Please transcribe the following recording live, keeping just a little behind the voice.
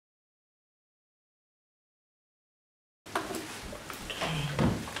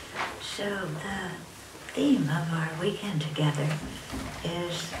So the theme of our weekend together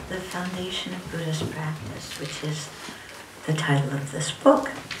is the Foundation of Buddhist Practice, which is the title of this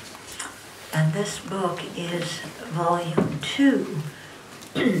book. And this book is volume 2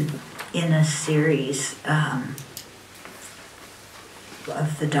 in a series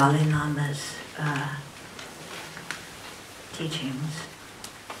of the Dalai Lama's teachings.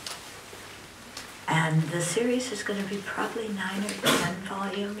 And the series is going to be probably 9 or 10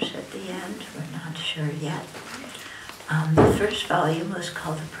 volumes at the end. We're not sure yet. The first volume was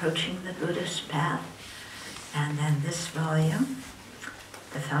called Approaching the Buddhist Path. And then this volume,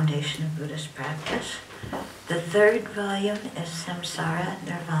 The Foundation of Buddhist Practice. The third volume is Samsara,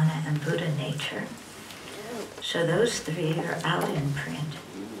 Nirvana, and Buddha Nature. So those 3 are out in print.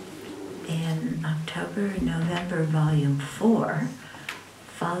 In October, November, volume 4,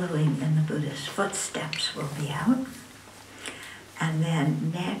 Following in the Buddha's Footsteps, will be out. And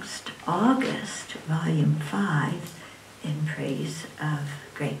then next August, volume 5, In Praise of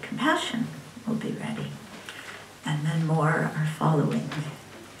Great Compassion, will be ready. And then more are following.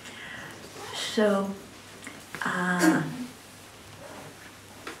 So,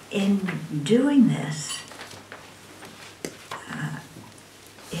 in doing this,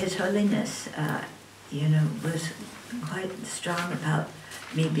 His Holiness, was quite strong about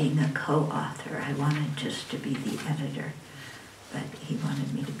me being a co-author. I wanted just to be the editor, but he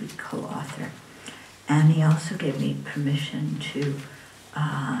wanted me to be co-author. And he also gave me permission to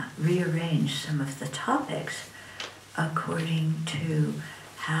rearrange some of the topics according to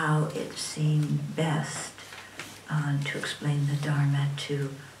how it seemed best to explain the Dharma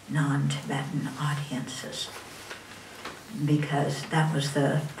to non-Tibetan audiences, because that was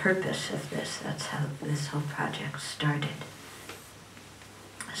the purpose of this. That's how this whole project started.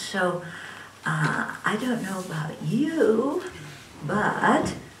 So, I don't know about you,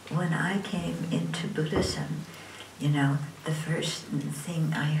 but when I came into Buddhism, the first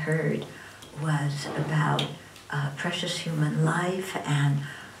thing I heard was about precious human life, and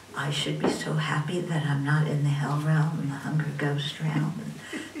I should be so happy that I'm not in the hell realm and the hunger ghost realm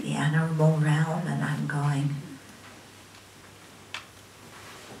and the animal realm, and I'm going,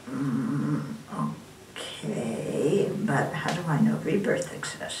 okay, but how do I know rebirth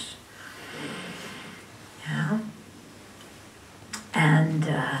exists? Yeah. And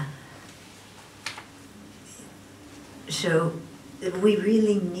so we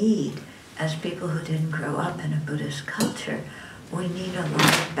really need, as people who didn't grow up in a Buddhist culture, we need a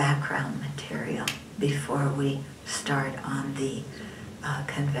lot of background material before we start on the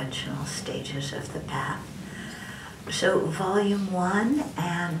conventional stages of the path. So volume 1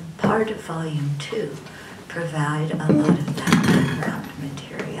 and part of volume 2 provide a lot of that background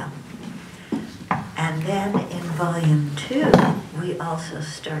material. And then in volume 2, we also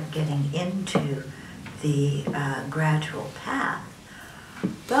start getting into the gradual path.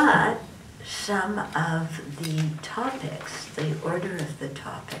 But some of the topics, the order of the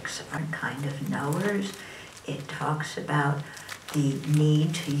topics, are kind of knowers. It talks about the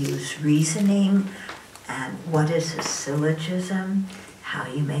need to use reasoning, and what is a syllogism, how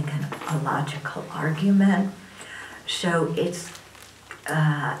you make a logical argument. So it's,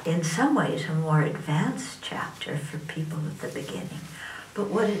 in some ways, a more advanced chapter for people at the beginning. But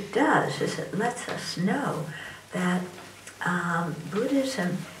what it does is it lets us know that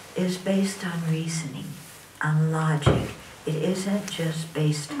Buddhism is based on reasoning, on logic. It isn't just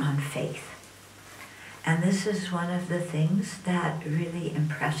based on faith. And this is one of the things that really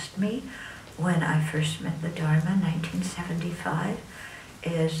impressed me when I first met the Dharma in 1975,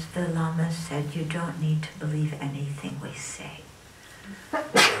 is the Lama said, you don't need to believe anything we say. I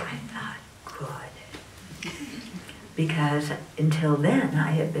thought, good. Because until then,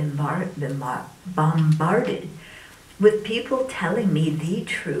 I had been bombarded with people telling me the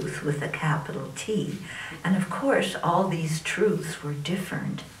truth with a capital T. And of course, all these truths were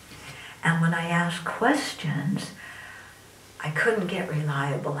different. And when I asked questions, I couldn't get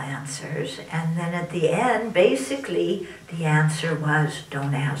reliable answers. And then at the end, basically, the answer was,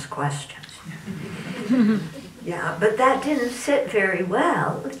 don't ask questions. Yeah, but that didn't sit very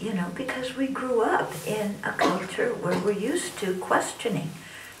well, because we grew up in a culture where we're used to questioning.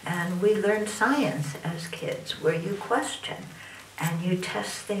 And we learned science as kids, where you question and you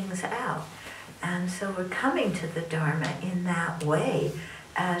test things out. And so we're coming to the Dharma in that way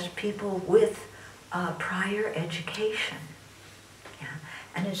as people with prior education. Yeah?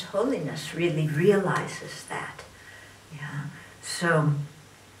 And His Holiness really realizes that. Yeah? So,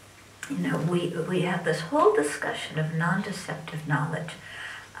 we have this whole discussion of non-deceptive knowledge.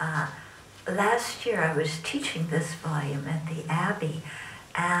 Last year I was teaching this volume at the Abbey,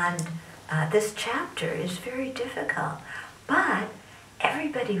 and this chapter is very difficult, but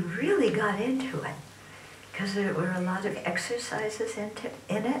everybody really got into it because there were a lot of exercises in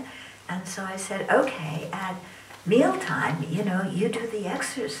it. And so I said, okay, at mealtime, you do the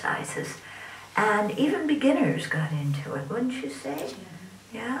exercises. And even beginners got into it, wouldn't you say?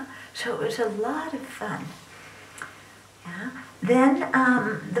 Yeah? So it was a lot of fun. Yeah? Then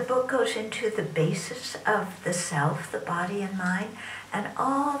the book goes into the basis of the self, the body and mind, and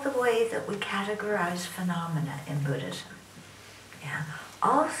all the way that we categorize phenomena in Buddhism. Yeah?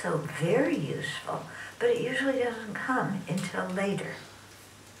 Also very useful, but it usually doesn't come until later.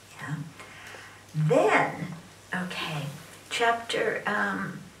 Yeah? Then, okay, chapter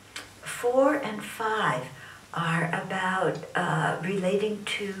 4 and 5 are about relating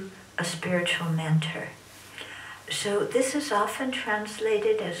to a spiritual mentor. So this is often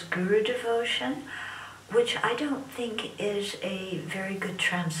translated as guru devotion, which I don't think is a very good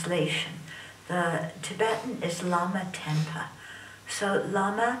translation. The Tibetan is Lama Tenpa. So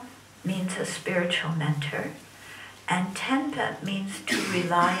Lama means a spiritual mentor, and Tenpa means to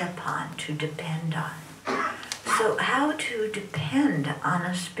rely upon, to depend on. So how to depend on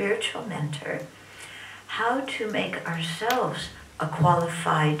a spiritual mentor, how to make ourselves a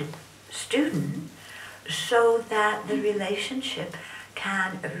qualified student so that the relationship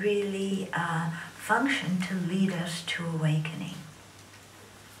can really function to lead us to awakening.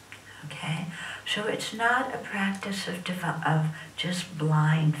 Okay? So it's not a practice of just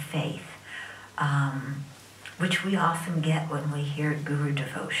blind faith, which we often get when we hear guru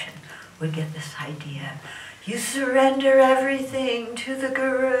devotion. We get this idea, you surrender everything to the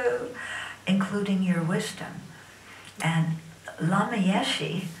guru, including your wisdom. And Lama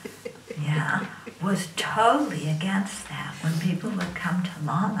Yeshe, was totally against that. When people would come to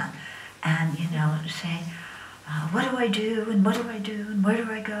Lama and, say, what do I do, and what do I do, and where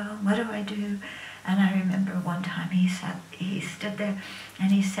do I go, and what do I do? And I remember one time he stood there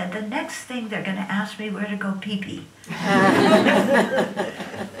and he said, the next thing they're going to ask me where to go pee-pee.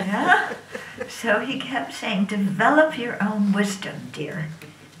 Yeah? So he kept saying, develop your own wisdom, dear.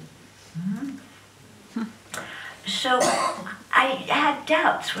 So I had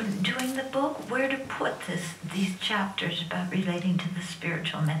doubts when doing the book where to put these chapters about relating to the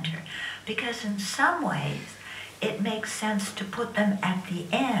spiritual mentor, because in some ways it makes sense to put them at the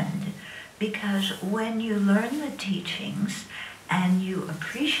end, because when you learn the teachings and you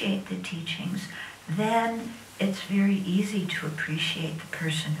appreciate the teachings, then it's very easy to appreciate the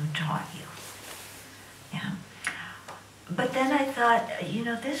person who taught you. Yeah. But then I thought,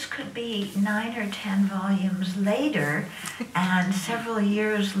 this could be 9 or 10 volumes later and several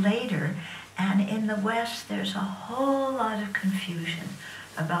years later, and in the West there's a whole lot of confusion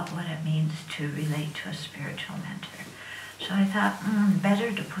about what it means to relate to a spiritual mentor. So I thought,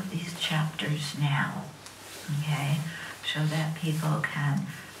 better to put these chapters now, okay, so that people can,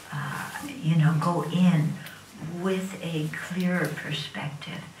 go in with a clearer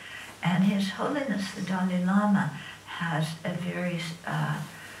perspective. And His Holiness the Dalai Lama has a very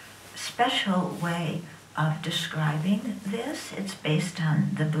special way of describing this. It's based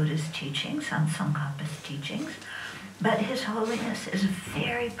on the Buddhist teachings, on Tsongkhapa's teachings, but His Holiness is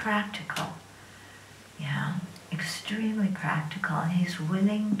very practical, extremely practical, and he's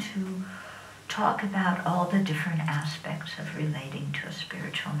willing to talk about all the different aspects of relating to a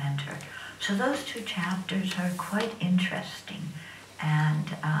spiritual mentor. So those 2 chapters are quite interesting,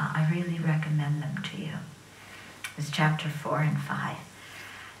 and I really recommend them to you. It's chapter 4 and 5.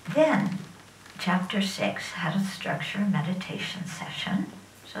 Then, chapter 6, how to structure a meditation session.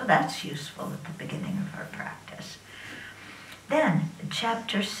 So that's useful at the beginning of our practice. Then,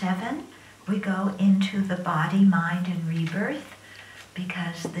 chapter 7, we go into the body, mind, and rebirth,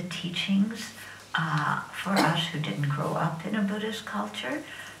 because the teachings, for us who didn't grow up in a Buddhist culture,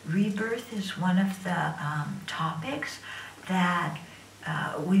 rebirth is one of the topics that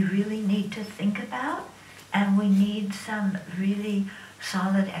we really need to think about, and we need some really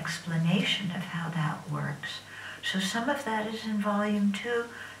solid explanation of how that works. So some of that is in volume 2,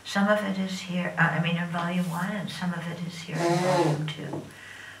 some of it is here, in volume 1, and some of it is here in volume 2.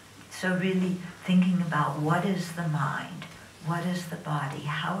 So really thinking about what is the mind, what is the body,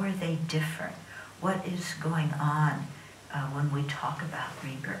 how are they different, what is going on when we talk about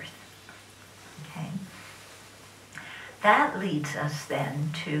rebirth. Okay? That leads us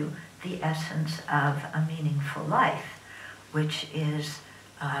then to the essence of a meaningful life, which is,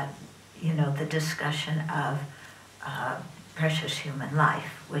 the discussion of precious human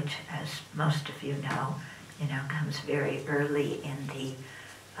life, which, as most of you know, comes very early in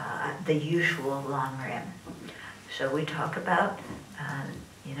the usual long rim. So we talk about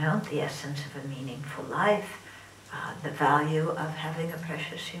you know, the essence of a meaningful life, the value of having a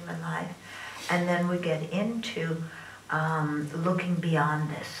precious human life. And then we get into looking beyond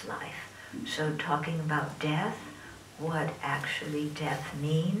this life. So talking about death, what actually death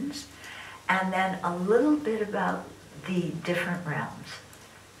means, and then a little bit about the different realms,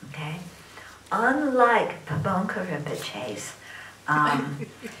 okay? Unlike Pabonka Rinpoche's,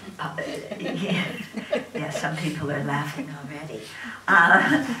 yeah, some people are laughing already.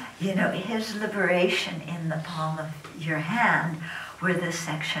 You know, his liberation in the palm of your hand, where the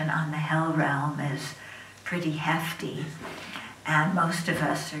section on the hell realm is pretty hefty, and most of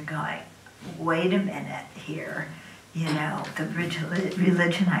us are going, wait a minute here. You know, the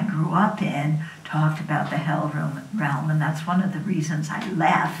religion I grew up in talked about the hell realm, and that's one of the reasons I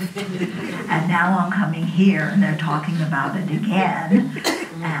left. And now I'm coming here, and they're talking about it again.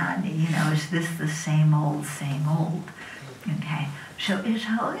 And, you know, is this the same old, same old? Okay, so His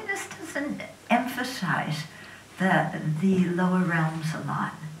Holiness doesn't emphasize the lower realms a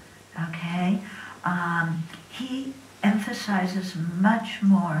lot, okay? He emphasizes much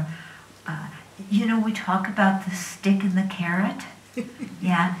more. You know, we talk about the stick and the carrot.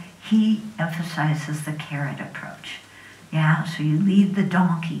 Yeah, he emphasizes the carrot approach. Yeah, so you lead the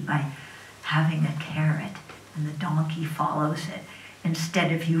donkey by having a carrot, and the donkey follows it,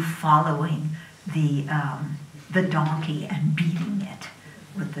 instead of you following the donkey and beating it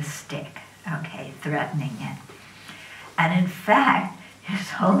with the stick, okay, threatening it. And in fact,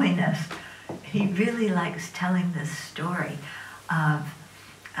 His Holiness, he really likes telling this story of,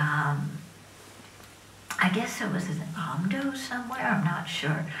 I guess it was in Amdo somewhere, I'm not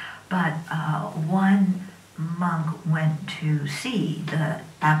sure, but one monk went to see the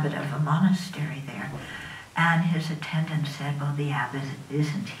abbot of a monastery there, and his attendant said, well, the abbot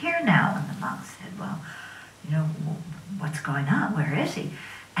isn't here now, and the monk said, well, you know, what's going on, where is he?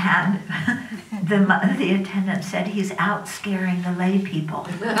 And the attendant said, he's out scaring the lay people.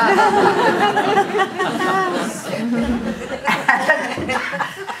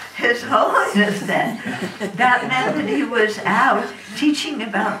 His Holiness said that meant that he was out teaching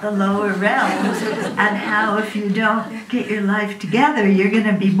about the lower realms and how if you don't get your life together, you're going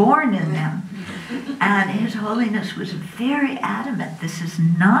to be born in them. And His Holiness was very adamant this is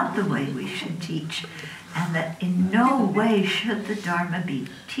not the way we should teach, and that in no way should the Dharma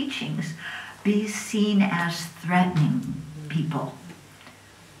teachings be seen as threatening people.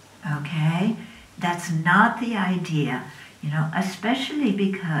 Okay? That's not the idea. You know, especially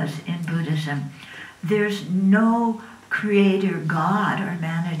because in Buddhism, there's no creator God or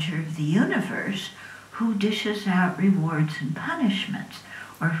manager of the universe who dishes out rewards and punishments,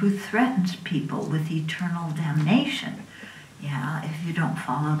 or who threatens people with eternal damnation, yeah, if you don't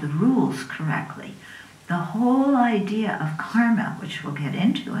follow the rules correctly. The whole idea of karma, which we'll get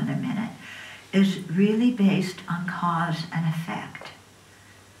into in a minute, is really based on cause and effect.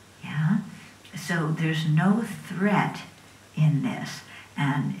 Yeah? So there's no threat in this.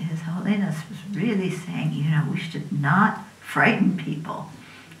 And His Holiness was really saying, you know, we should not frighten people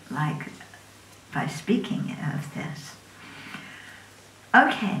like by speaking of this.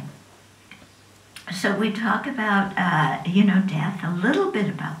 Okay. So we talk about, you know, death, a little bit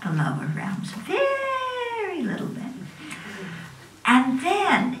about the lower realms, very little bit. And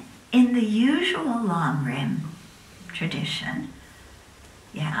then, in the usual Lamrim tradition,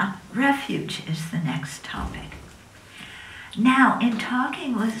 yeah, refuge is the next topic. Now, in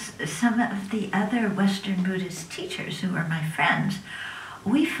talking with some of the other Western Buddhist teachers who are my friends,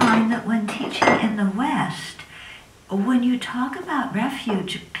 we find that when teaching in the West, when you talk about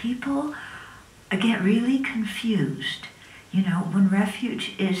refuge, people get really confused. You know, when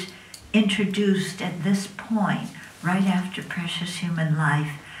refuge is introduced at this point, right after precious human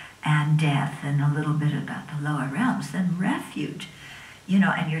life and death and a little bit about the lower realms, then refuge, you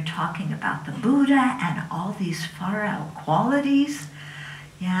know, and you're talking about the Buddha and all these far out qualities,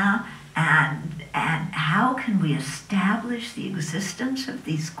 yeah, and how can we establish the existence of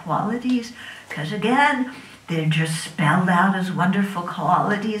these qualities? Because again, they're just spelled out as wonderful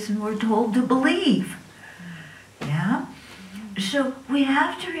qualities and we're told to believe, yeah? So we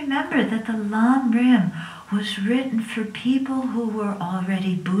have to remember that the Lamrim was written for people who were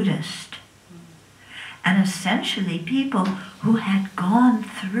already Buddhist, and essentially people who had gone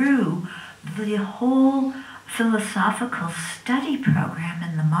through the whole philosophical study program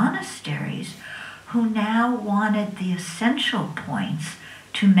in the monasteries, who now wanted the essential points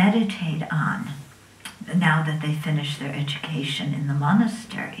to meditate on now that they finished their education in the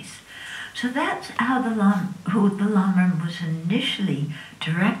monasteries. So that's how who the Lamrim was initially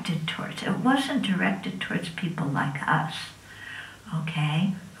directed towards. It wasn't directed towards people like us,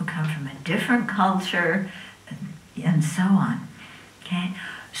 okay, who come from a different culture, and so on, okay?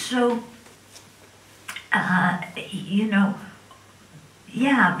 So,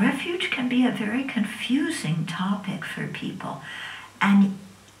 refuge can be a very confusing topic for people. And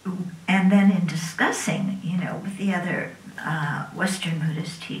then in discussing, with the other Western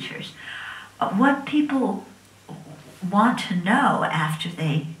Buddhist teachers, what people want to know after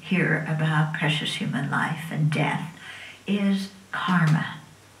they hear about precious human life and death is karma.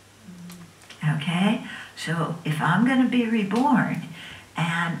 Okay? So if I'm going to be reborn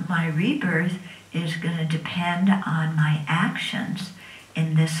and my rebirth is going to depend on my actions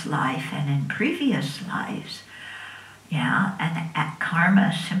in this life and in previous lives, and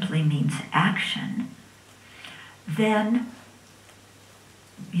karma simply means action, then,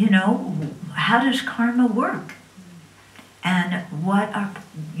 how does karma work? And what are,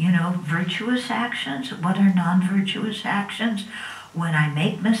 virtuous actions? What are non-virtuous actions? When I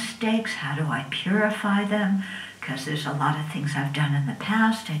make mistakes, how do I purify them? Because there's a lot of things I've done in the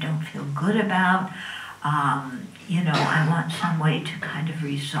past I don't feel good about. I want some way to kind of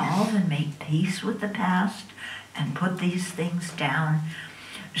resolve and make peace with the past and put these things down.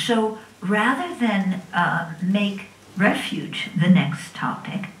 So rather than make refuge the next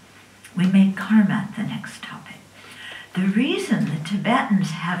topic, we make karma the next topic. The reason the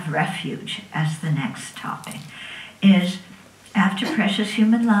Tibetans have refuge as the next topic is after precious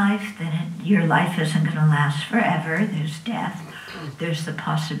human life, then your life isn't going to last forever. There's death. There's the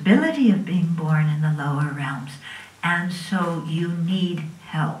possibility of being born in the lower realms. And so you need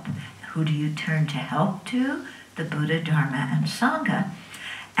help. Who do you turn to help to? The Buddha, Dharma, and Sangha.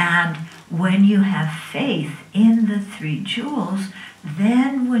 And when you have faith in the three jewels,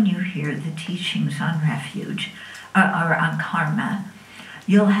 then when you hear the teachings on refuge, or on karma,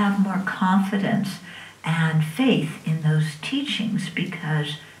 you'll have more confidence and faith in those teachings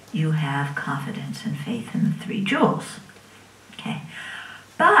because you have confidence and faith in the three jewels. Okay.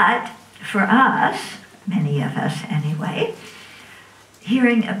 But for us, many of us anyway,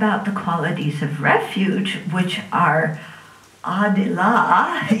 hearing about the qualities of refuge, which are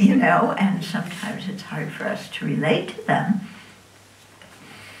adila, and sometimes it's hard for us to relate to them,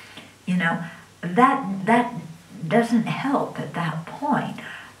 that doesn't help at that point.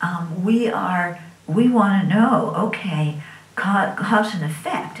 We want to know, okay, cause and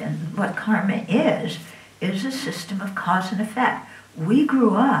effect, and what karma is a system of cause and effect. We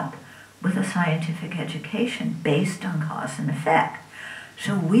grew up with a scientific education based on cause and effect.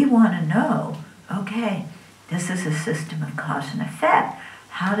 So we want to know, okay, this is a system of cause and effect.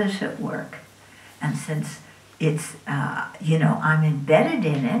 How does it work? And since it's, I'm embedded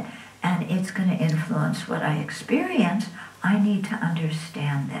in it, and it's going to influence what I experience, I need to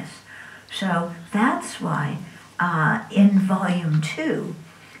understand this. So that's why in volume 2,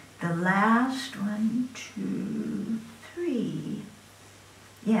 the last 3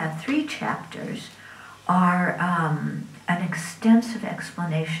 chapters are an extensive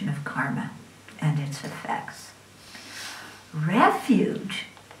explanation of karma and its effects. Refuge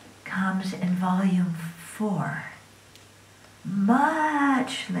comes in volume 4.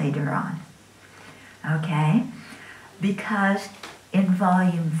 Much later on, okay? Because in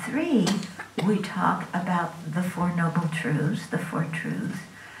volume 3, we talk about the Four Noble Truths, the Four Truths,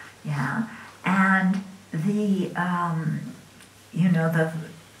 and the,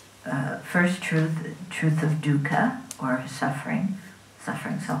 first truth of dukkha, or suffering.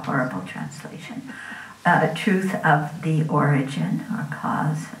 Suffering's a horrible translation. Truth of the origin, or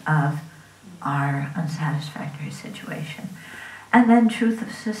cause of our unsatisfactory situation. And then truth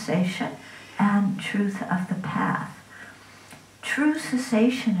of cessation and truth of the path. True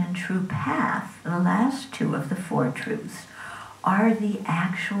cessation and true path, the last 2 of the 4 truths, are the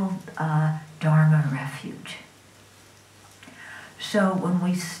actual Dharma refuge. So when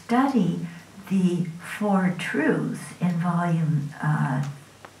we study the 4 truths in volume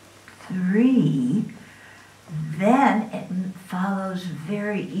 3, then it follows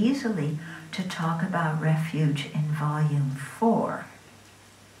very easily to talk about refuge in volume 4.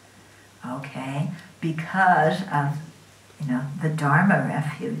 Okay? Because of, the Dharma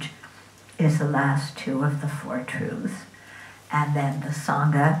refuge is the last 2 of the 4 truths. And then the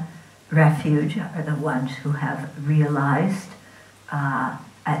Sangha refuge are the ones who have realized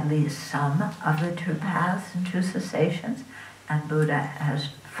at least some of the true paths and true cessations, and Buddha has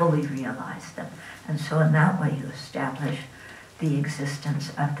fully realized them. And so in that way you establish the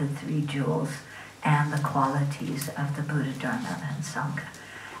existence of the 3 jewels and the qualities of the Buddha, Dharma, and Sangha.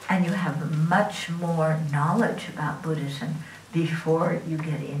 And you have much more knowledge about Buddhism before you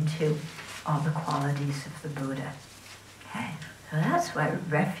get into all the qualities of the Buddha. Okay, So that's why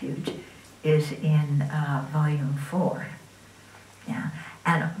refuge is in volume 4. Yeah.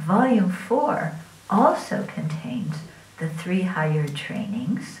 And volume 4 also contains the 3 higher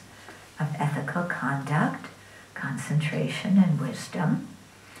trainings of ethical conduct, concentration, and wisdom.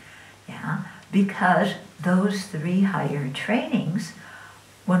 Yeah, because those 3 higher trainings,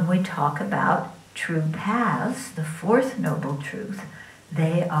 when we talk about true paths, the 4th noble truth,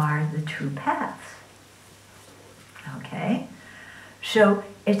 they are the true paths. Okay? So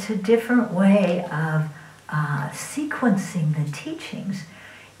it's a different way of sequencing the teachings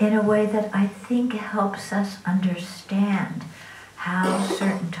in a way that I think helps us understand how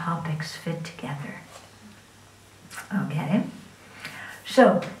certain topics fit together. Okay?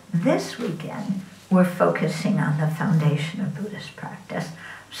 So this weekend, we're focusing on the Foundation of Buddhist Practice.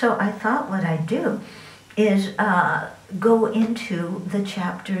 So I thought what I'd do is go into the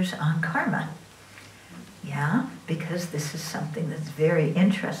chapters on karma. Yeah, because this is something that's very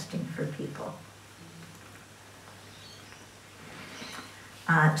interesting for people.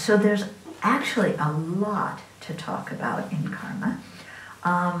 So there's actually a lot to talk about in karma.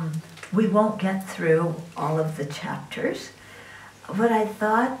 We won't get through all of the chapters. What I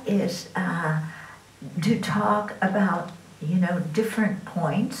thought is to talk about, different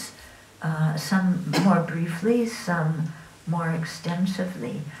points, some more briefly, some more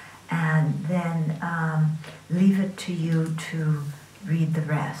extensively, and then leave it to you to read the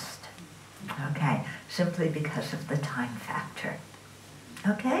rest, okay? Simply because of the time factor,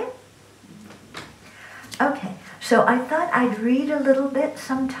 okay? Okay, so I thought I'd read a little bit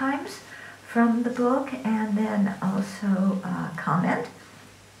sometimes from the book and then also comment,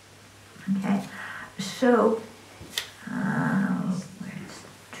 okay? So, where's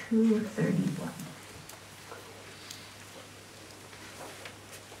 231?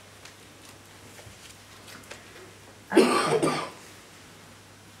 Okay.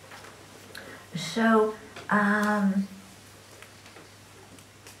 So,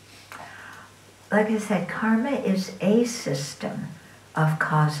 like I said, karma is a system of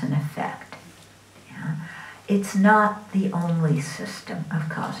cause and effect. Yeah? It's not the only system of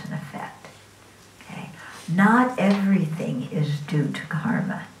cause and effect. Okay? Not everything is due to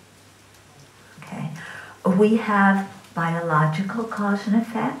karma. Okay? We have biological cause and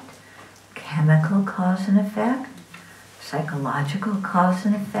effect, chemical cause and effect, psychological cause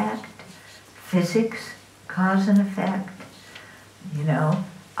and effect, physics cause and effect.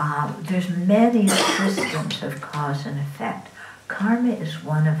 There's many systems of cause and effect. Karma is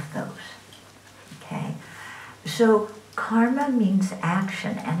one of those. Okay? So karma means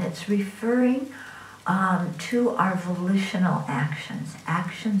action, and it's referring to our volitional actions,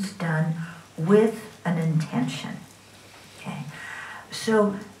 actions done with an intention. Okay?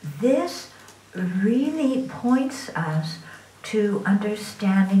 So this really points us to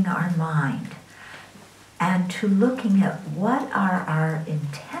understanding our mind and to looking at what are our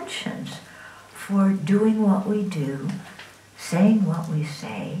intentions for doing what we do, saying what we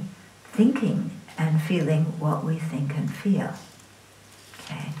say, thinking and feeling what we think and feel.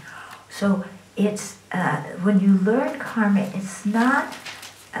 Okay? So it's, when you learn karma, it's not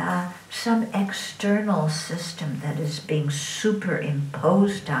some external system that is being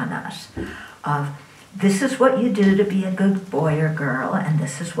superimposed on us of this is what you do to be a good boy or girl, and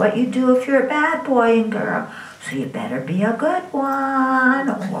this is what you do if you're a bad boy and girl, so you better be a good one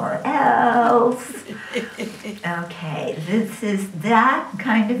or else. Okay, this is that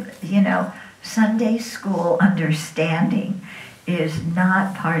kind of, Sunday school understanding is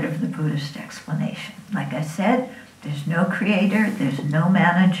not part of the Buddhist explanation. Like I said, there's no creator, there's no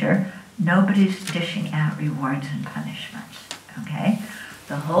manager, nobody's dishing out rewards and punishments, okay?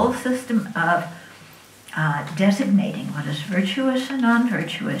 The whole system of designating what is virtuous and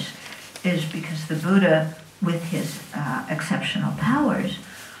non-virtuous is because the Buddha, with his exceptional powers,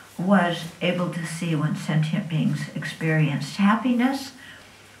 was able to see when sentient beings experienced happiness,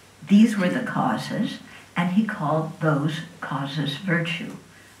 these were the causes, and he called those causes virtue.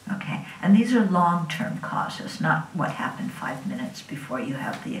 Okay, and these are long-term causes, not what happened 5 minutes before you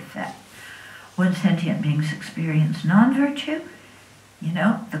have the effect. When sentient beings experience non-virtue,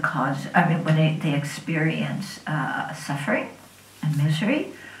 the cause, when they experience suffering and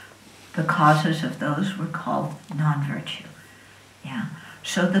misery, the causes of those were called non-virtue. Yeah.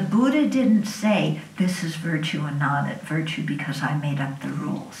 So the Buddha didn't say, this is virtue and not virtue because I made up the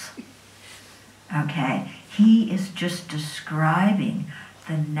rules. Okay? He is just describing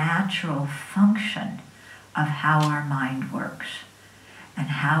the natural function of how our mind works and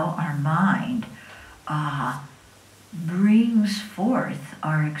how our mind brings forth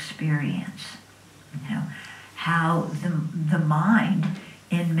our experience. how the mind,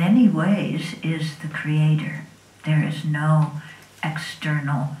 in many ways, is the creator. There is no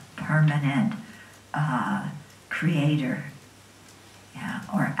external, permanent creator,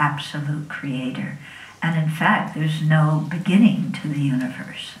 or absolute creator. And in fact, there's no beginning to the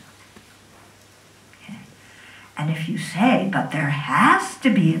universe. Okay? And if you say, but there has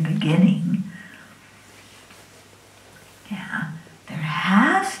to be a beginning, there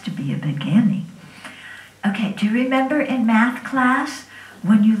has to be a beginning. Okay, do you remember in math class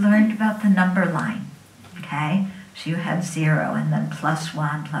when you learned about the number line? Okay, so you had 0 and then plus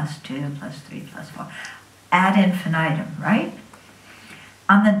 1, plus 2, plus 3, plus 4. Ad infinitum, right?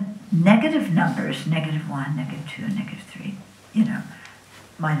 On the negative numbers, negative 1, negative 2, negative 3,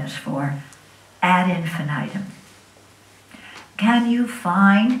 minus 4, ad infinitum. Can you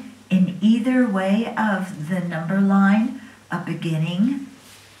find in either way of the number line a beginning?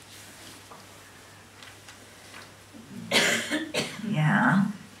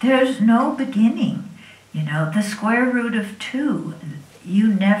 There's no beginning. The square root of 2, you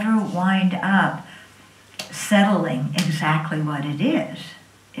never wind up settling exactly what it is.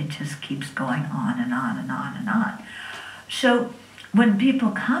 It just keeps going on and on and on and on. So when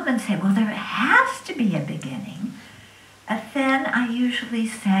people come and say, well, there has to be a beginning, then I usually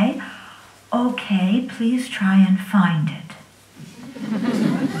say, okay, please try and find it.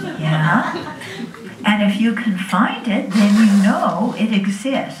 And if you can find it, then you know it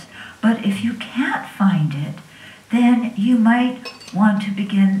exists. But if you can't find it, then you might want to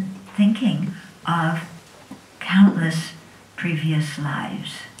begin thinking of countless previous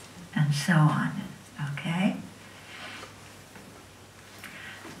lives and so on. Okay?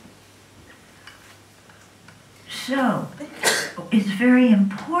 So, it's very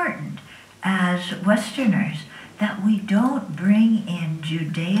important as Westerners that we don't bring in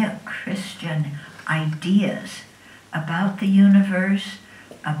Judeo-Christian ideas about the universe,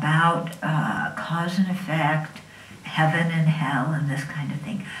 about cause and effect, heaven and hell, and this kind of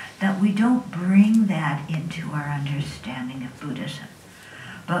thing, that we don't bring that into our understanding of Buddhism.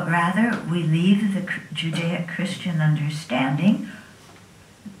 But rather, we leave the Judeo-Christian understanding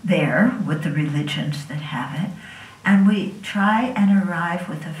there with the religions that have it, and we try and arrive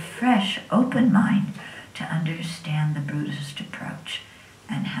with a fresh, open mind to understand the Buddhist approach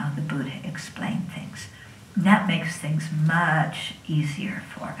and how the Buddha explained things. And that makes things much easier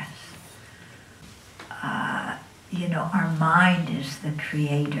for us. Our mind is the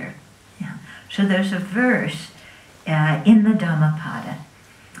creator. So there's a verse in the Dhammapada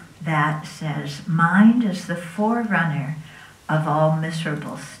that says, mind is the forerunner of all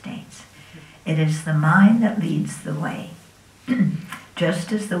miserable states. It is the mind that leads the way.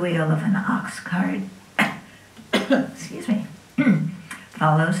 Just as the wheel of an ox cart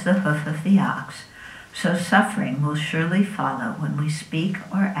follows the hoof of the ox, so suffering will surely follow when we speak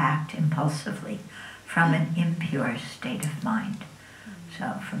or act impulsively from an impure state of mind.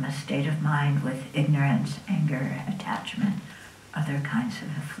 So from a state of mind with ignorance, anger, attachment, other kinds of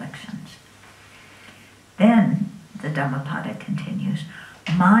afflictions. Then the Dhammapada continues,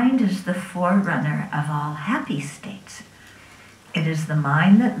 mind is the forerunner of all happy states. It is the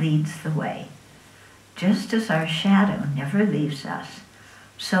mind that leads the way. Just as our shadow never leaves us,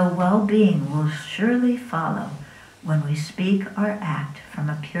 so well-being will surely follow when we speak or act from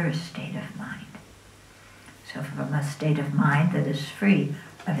a pure state of mind. So from a state of mind that is free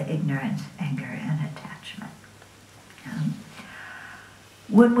of ignorance, anger, and attachment.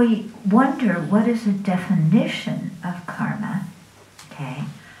 When we wonder what is a definition of karma,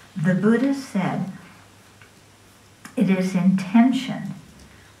 the Buddha said, it is intention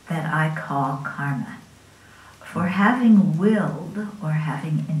that I call karma. For having willed or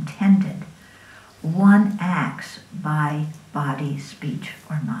having intended, one acts by body, speech,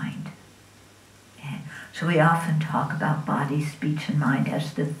 or mind. So we often talk about body, speech, and mind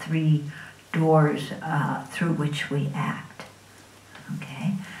as the three doors through which we act.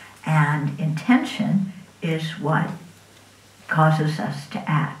 And intention is what causes us to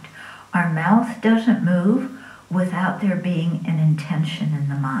act. Our mouth doesn't move without there being an intention in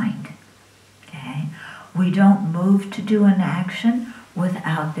the mind. We don't move to do an action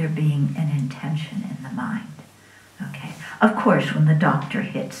without there being an intention in the mind. Of course, when the doctor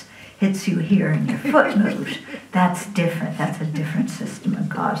hits you here and your foot moves, that's different. That's a different system of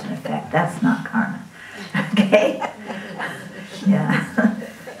cause and effect. That's not karma.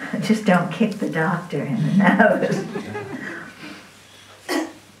 Just don't kick the doctor in the nose.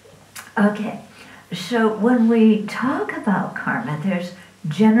 So when we talk about karma, there's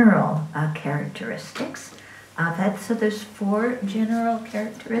general characteristics of it. So there's 4 general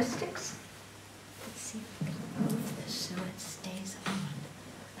characteristics.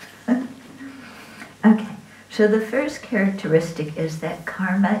 So the first characteristic is that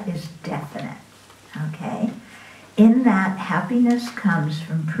karma is definite, okay? In that happiness comes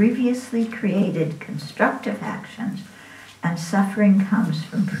from previously created constructive actions, and suffering comes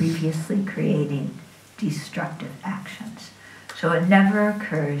from previously creating destructive actions. So it never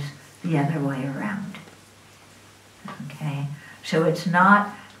occurs the other way around. Okay? So it's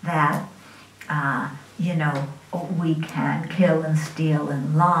not that, we can kill and steal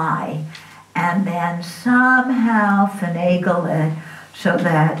and lie and then somehow finagle it so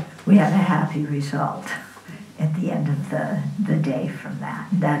that we have a happy result at the end of the day from that.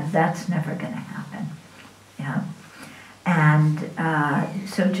 That's never going to happen. Yeah? And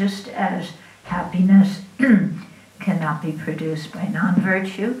so just as happiness cannot be produced by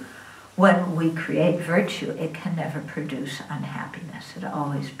non-virtue, when we create virtue, it can never produce unhappiness. It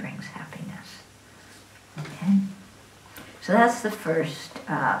always brings happiness. Okay? So that's the first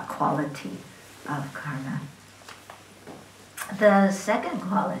quality of karma. The second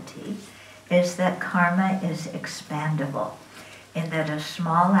quality is that karma is expandable, in that a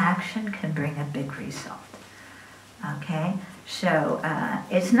small action can bring a big result. Okay? So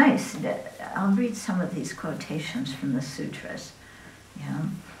it's nice. I'll read some of these quotations from the sutras.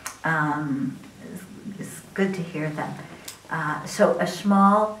 It's good to hear them. So a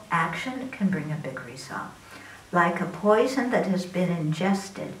small action can bring a big result. Like a poison that has been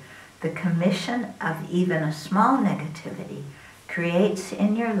ingested, the commission of even a small negativity creates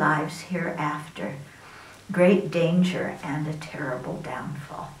in your lives hereafter great danger and a terrible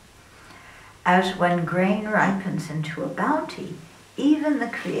downfall. As when grain ripens into a bounty, even the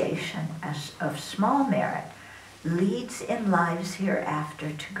creation of small merit leads in lives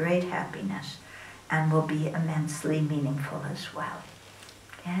hereafter to great happiness and will be immensely meaningful as well.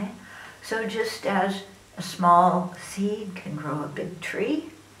 Okay? So just as a small seed can grow a big tree,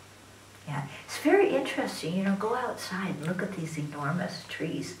 yeah, it's very interesting. Go outside and look at these enormous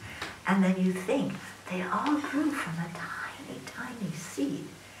trees, and then you think they all grew from a tiny, tiny seed.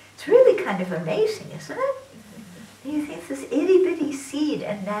 It's really kind of amazing, isn't it? And you think this itty-bitty seed,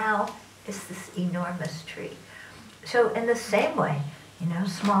 and now it's this enormous tree. So in the same way,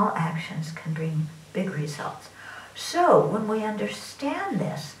 small actions can bring big results. So when we understand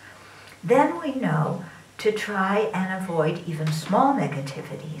this, then we know to try and avoid even small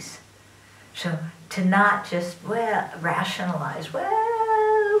negativities. So to not just, rationalize,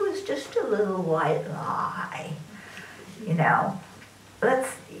 it was just a little white lie.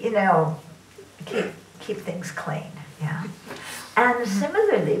 Let's, keep things clean, yeah. And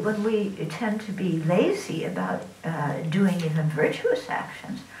similarly, when we tend to be lazy about doing even virtuous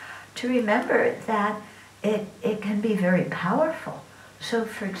actions, to remember that it can be very powerful. So,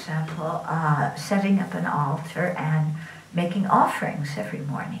 for example, setting up an altar and making offerings every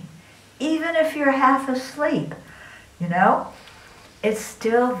morning. Even if you're half asleep, it's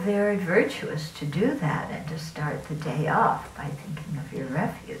still very virtuous to do that and to start the day off by thinking of your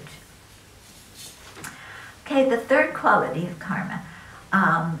refuge. Okay, the third quality of karma.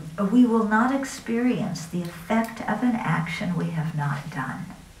 We will not experience the effect of an action we have not done.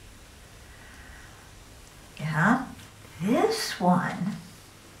 Yeah? This one,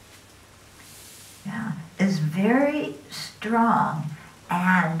 is very strong,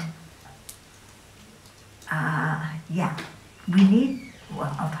 and we need,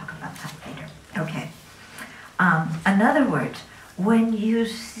 I'll talk about that later. Okay. In other words, when you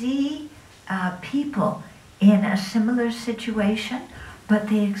see people in a similar situation, but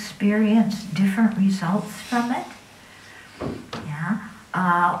they experience different results from it,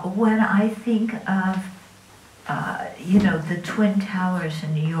 when I think of the Twin Towers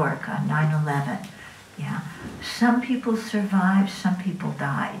in New York on 9/11. Some people survived, some people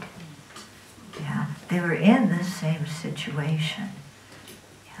died. They were in the same situation.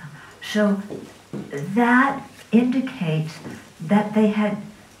 So that indicates that they had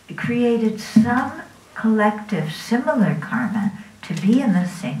created some collective similar karma to be in the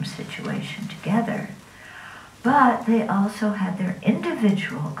same situation together. But they also had their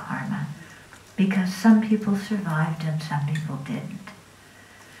individual karma, because some people survived and some people didn't.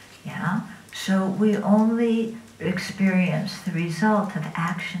 So we only experience the result of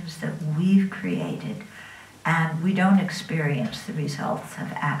actions that we've created, and we don't experience the results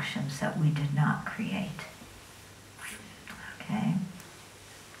of actions that we did not create. Okay?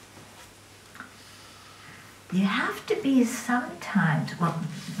 You have to be sometimes,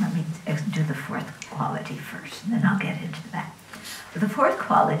 let me do the fourth quality first, and then I'll get into that. The fourth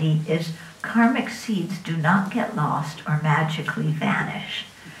quality is karmic seeds do not get lost or magically vanish.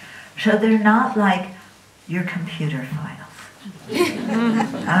 So they're not like your computer files.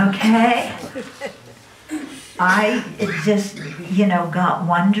 Okay? I just, got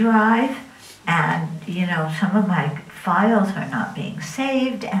OneDrive, and, some of my files are not being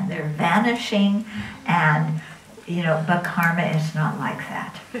saved, and they're vanishing, and, but karma is not like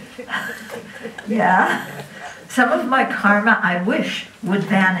that. Yeah? Some of my karma, I wish, would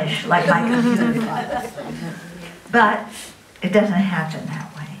vanish like my computer files. But it doesn't happen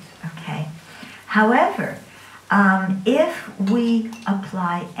that way, okay? However, if we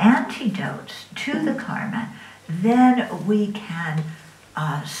apply antidotes to the karma, then we can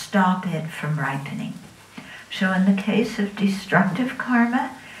stop it from ripening. So in the case of destructive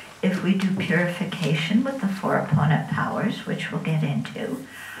karma, if we do purification with the four opponent powers, which we'll get into,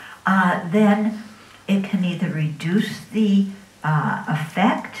 then it can either reduce the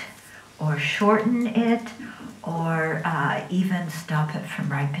effect or shorten it or even stop it from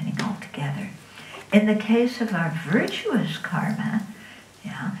ripening altogether. In the case of our virtuous karma,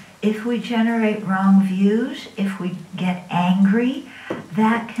 if we generate wrong views, if we get angry,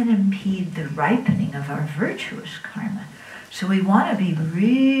 that can impede the ripening of our virtuous karma. So we want to be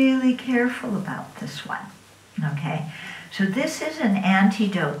really careful about this one, okay? So this is an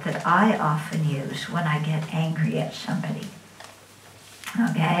antidote that I often use when I get angry at somebody,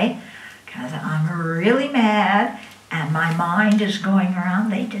 okay? Because I'm really mad and my mind is going around,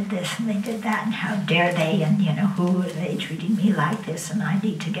 they did this and they did that, and how dare they, and who are they treating me like this, and I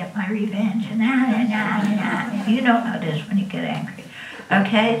need to get my revenge, and you know how it is when you get angry,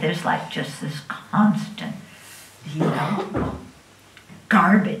 okay? There's like just this constant,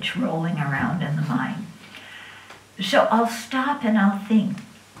 garbage rolling around in the mind. So I'll stop and I'll think,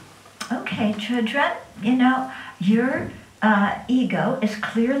 okay, Chodron, your ego is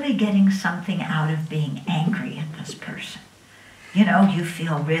clearly getting something out of being angry at this person. You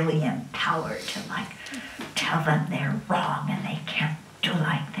feel really empowered to tell them they're wrong and they can't do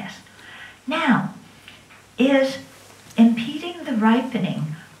like this. Now, is impeding the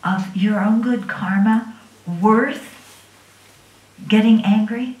ripening of your own good karma worth getting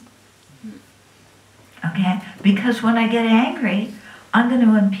angry? Okay? Because when I get angry, I'm going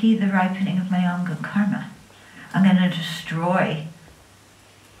to impede the ripening of my own good karma. I'm going to destroy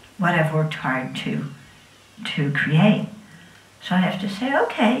what I've worked hard to create. So I have to say,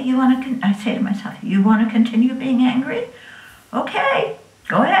 okay, I say to myself, you want to continue being angry? Okay,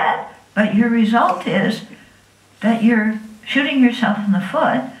 go ahead. But your result is that you're shooting yourself in the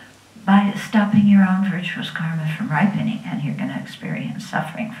foot by stopping your own virtuous karma from ripening, and you're going to experience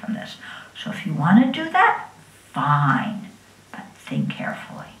suffering from this. So if you want to do that, fine, but think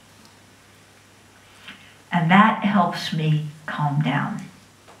carefully. And that helps me calm down.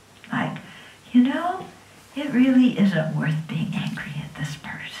 It really isn't worth being angry at this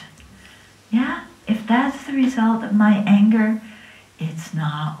person. Yeah? If that's the result of my anger, it's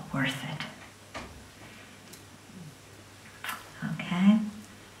not worth it. Okay?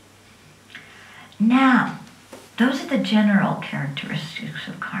 Now, those are the general characteristics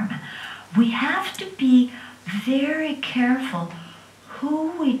of karma. We have to be very careful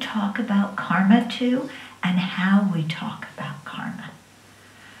who we talk about karma to and how we talk about karma.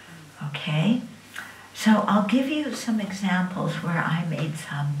 Okay? So I'll give you some examples where I made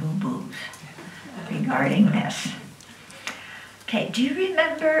some boo-boos regarding this. Okay, do you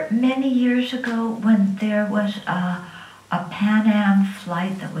remember many years ago when there was a Pan Am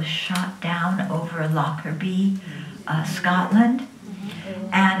flight that was shot down over Lockerbie, Scotland?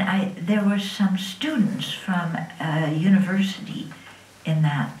 And there were some students from a university in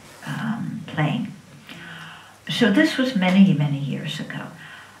that plane. So this was many, many years ago.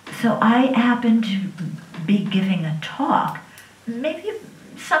 So I happened to be giving a talk, maybe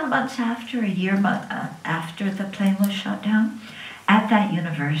some months after, a year after the plane was shot down, at that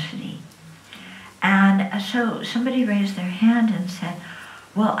university. And so somebody raised their hand and said,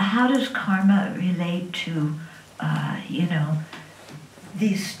 well, how does karma relate to,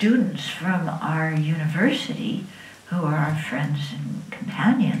 these students from our university, who are our friends and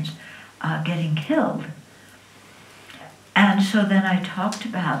companions, getting killed? And so then I talked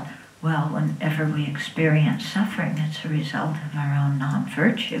about, well, whenever we experience suffering, it's a result of our own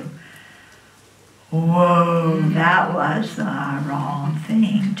non-virtue. Whoa, that was the wrong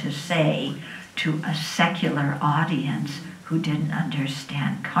thing to say to a secular audience who didn't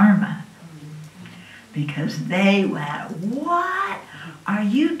understand karma. Because they went, what? Are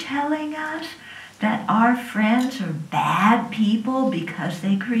you telling us that our friends are bad people because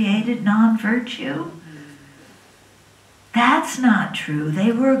they created non-virtue? That's not true.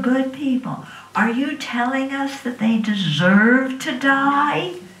 They were good people. Are you telling us that they deserve to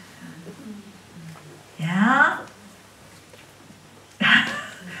die? Yeah?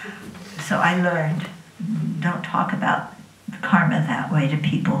 So I learned, don't talk about karma that way to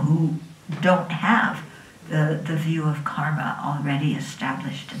people who don't have the view of karma already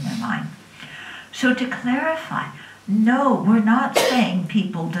established in their mind. So to clarify, no, we're not saying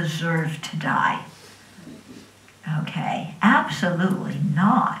people deserve to die. Okay, absolutely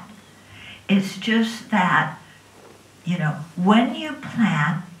not. It's just that, you know, when you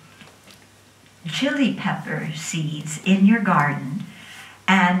plant chili pepper seeds in your garden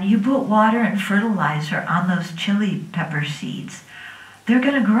and you put water and fertilizer on those chili pepper seeds, they're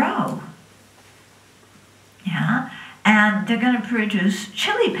going to grow. Yeah, and they're going to produce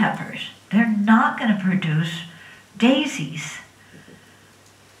chili peppers. They're not going to produce daisies.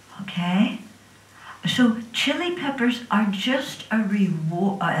 Okay? So chili peppers are just a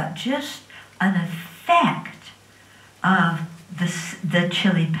reward, just an effect of the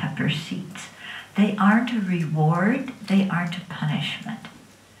chili pepper seeds. They aren't a reward, they aren't a punishment.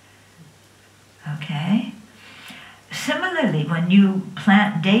 Okay? Similarly, when you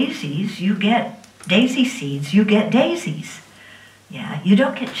plant daisies, you get daisy seeds, you get daisies. Yeah, you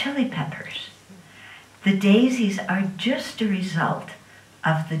don't get chili peppers. The daisies are just a result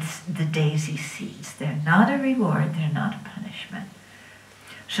of the daisy seeds. They're not a reward, they're not a punishment.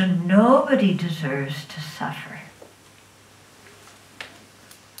 So nobody deserves to suffer.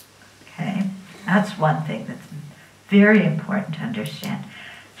 Okay? That's one thing that's very important to understand.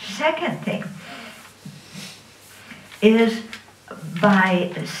 Second thing is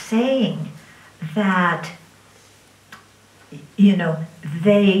by saying that, you know,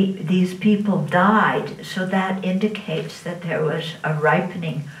 these people died, so that indicates that there was a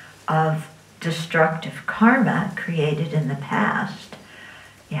ripening of destructive karma created in the past.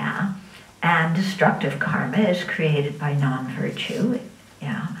 Yeah, and destructive karma is created by non-virtue.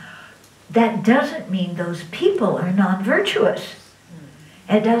 Yeah, that doesn't mean those people are non-virtuous.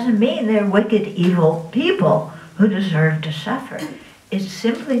 It doesn't mean they're wicked, evil people who deserve to suffer. It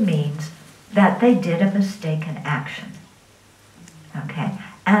simply means that they did a mistaken action. Okay,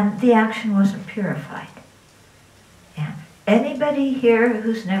 and the action wasn't purified. Yeah. Anybody here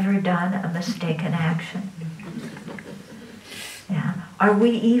who's never done a mistaken action? Yeah. Are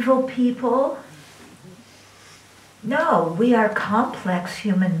we evil people? No, we are complex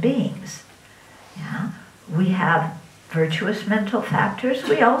human beings. Yeah. We have virtuous mental factors.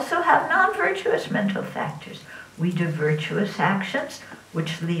 We also have non-virtuous mental factors. We do virtuous actions,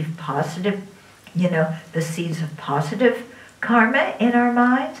 which leave positive, you know, the seeds of positive karma in our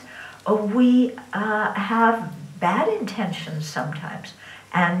minds. We have bad intentions sometimes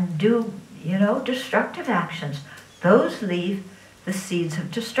and do, you know, destructive actions. Those leave the seeds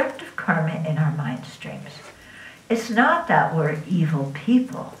of destructive karma in our mind streams. It's not that we're evil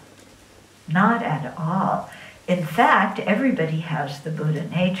people. Not at all. In fact, everybody has the Buddha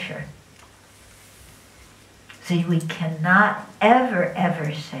nature. See, we cannot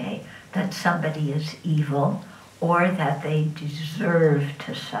ever say that somebody is evil or that they deserve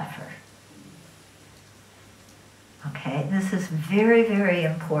to suffer. Okay, this is very, very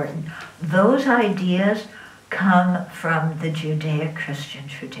important. Those ideas come from the Judeo-Christian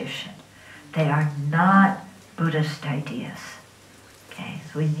tradition. They are not Buddhist ideas. Okay,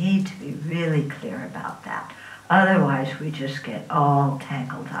 so we need to be really clear about that. Otherwise, we just get all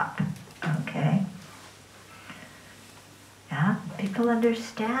tangled up. Okay? Yeah, people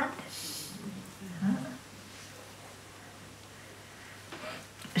understand? Huh?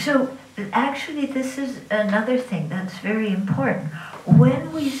 So, actually, this is another thing that's very important.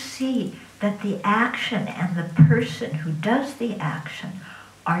 When we see that the action and the person who does the action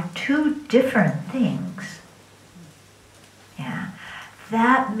are two different things, yeah,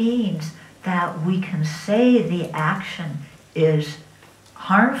 that means that we can say the action is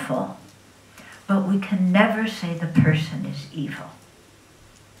harmful, but we can never say the person is evil.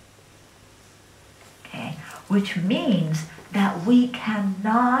 Okay? Which means that we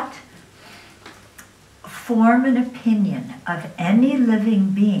cannot form an opinion of any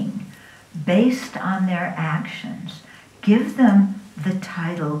living being based on their actions, give them the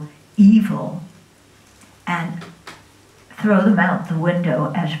title evil, and throw them out the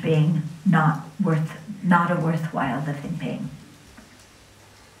window as being not a worthwhile living being.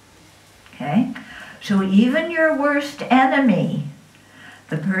 Okay? So even your worst enemy,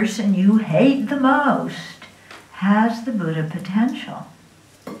 the person you hate the most, has the Buddha potential.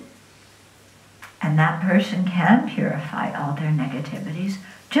 And that person can purify all their negativities,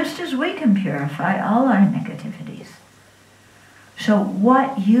 just as we can purify all our negativities. So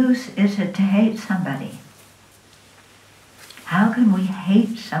what use is it to hate somebody? How can we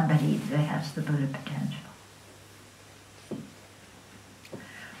hate somebody that has the Buddha potential?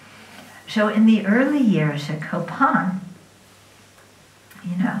 So in the early years at Kopan,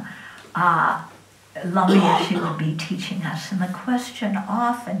 Lama Yeshe would be teaching us, and the question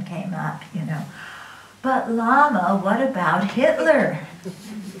often came up, but Lama, what about Hitler?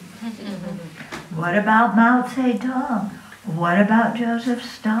 What about Mao Zedong? What about Joseph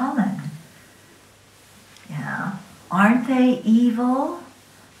Stalin? Aren't they evil?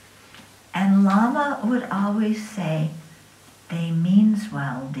 And Lama would always say, they means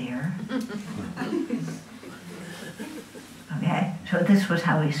well, dear. Okay, so this was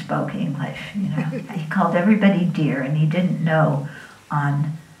how he spoke English, He called everybody dear, and he didn't know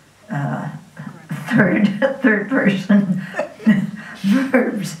on third person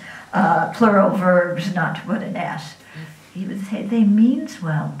verbs, plural verbs, not to put an S. He would say, they means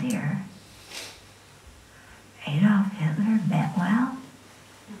well, dear. Adolf Hitler meant well.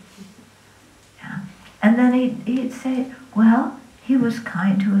 Yeah. And then he'd say, well, he was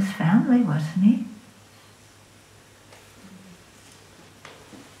kind to his family, wasn't he?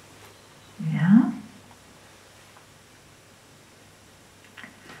 Yeah.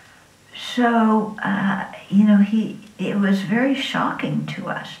 So, it was very shocking to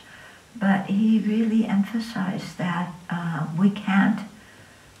us, but he really emphasized that we can't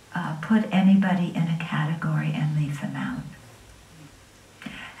put anybody in a category and leave them out.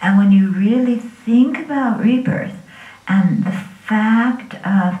 And when you really think about rebirth and the fact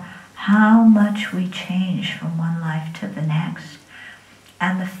of how much we change from one life to the next,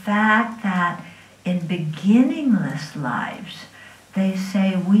 and the fact that in beginningless lives, they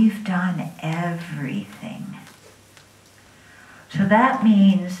say we've done everything. So that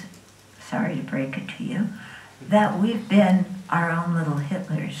means, sorry to break it to you, that we've been our own little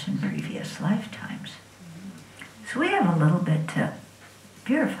Hitlers in previous lifetimes. So we have a little bit to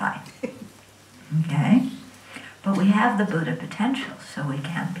purify, okay? But we have the Buddha potential, so we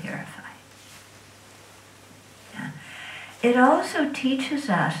can purify. Yeah. It also teaches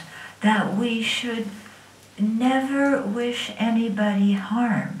us that we should never wish anybody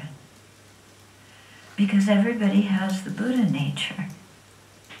harm, because everybody has the Buddha nature.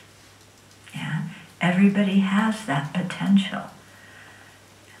 Yeah, everybody has that potential.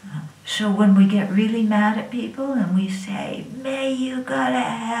 So when we get really mad at people and we say, may you go to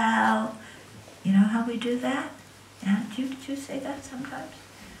hell, you know how we do that? Yeah, did you say that sometimes?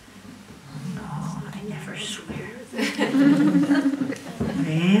 No, I never swear.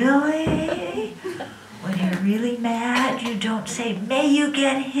 Really? When you're really mad, you don't say, may you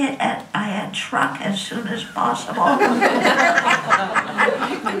get hit by a truck as soon as possible.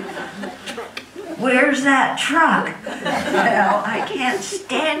 Where's that truck? I can't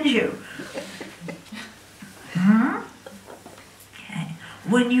stand you. Okay.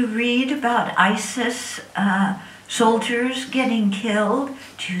 When you read about ISIS soldiers getting killed,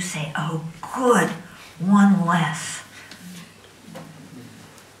 do you say, oh good, one less?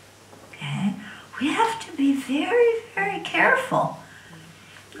 Okay. We have to be very, very careful,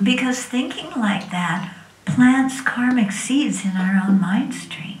 because thinking like that plants karmic seeds in our own mind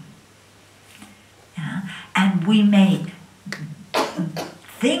stream. Yeah? And we may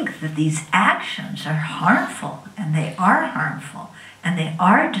think that these actions are harmful, and they are harmful, and they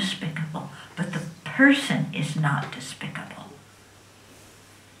are despicable, but the person is not despicable.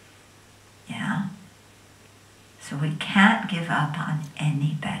 Yeah? So we can't give up on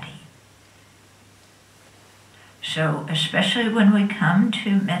anybody. So especially when we come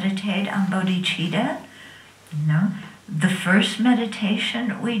to meditate on bodhicitta, the first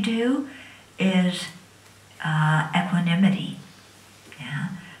meditation we do is equanimity,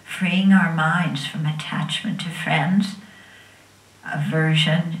 freeing our minds from attachment to friends,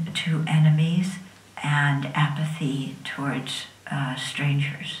 aversion to enemies, and apathy towards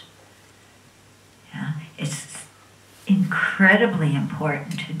strangers. It's incredibly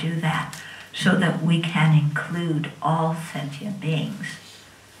important to do that, so that we can include all sentient beings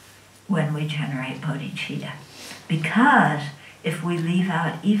when we generate bodhicitta. Because if we leave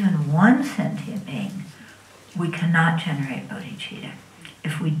out even one sentient being, we cannot generate bodhicitta.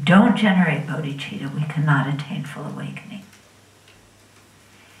 If we don't generate bodhicitta, we cannot attain full awakening.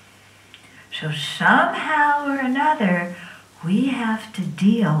 So somehow or another, we have to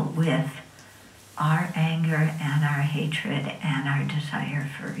deal with our anger and our hatred and our desire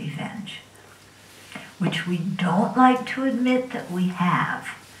for revenge, which we don't like to admit that we have.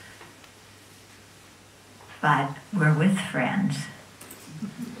 But we're with friends.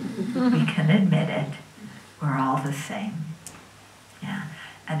 We can admit it. We're all the same. Yeah.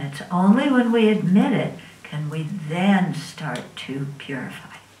 And it's only when we admit it can we then start to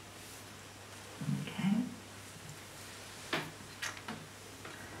purify. Okay?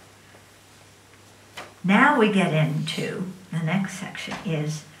 Now we get into the next section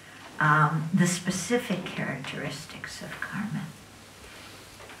is the specific characteristics of karma.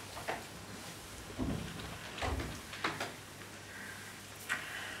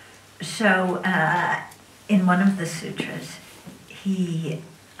 So in one of the sutras, he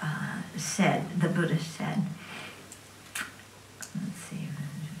said, the Buddha said, let's see.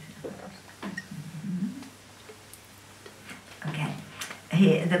 Okay.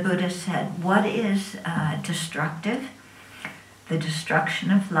 The Buddha said, what is destructive? The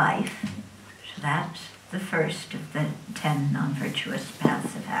destruction of life. So that's the first of the 10 non-virtuous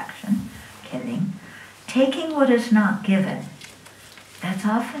paths of action. Killing. Taking what is not given. That's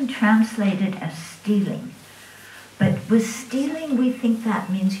often translated as stealing. But with stealing, we think that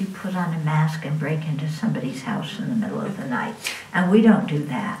means you put on a mask and break into somebody's house in the middle of the night. And we don't do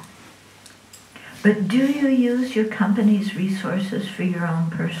that. But do you use your company's resources for your own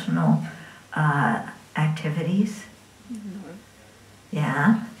personal activities? No.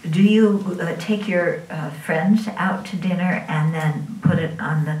 Yeah? Do you take your friends out to dinner and then put it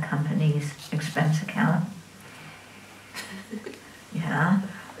on the company's expense account? Yeah?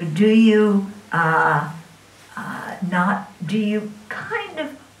 Do you do you kind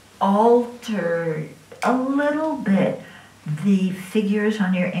of alter a little bit the figures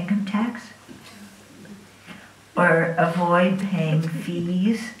on your income tax? Or avoid paying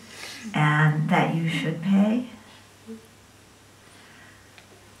fees and that you should pay?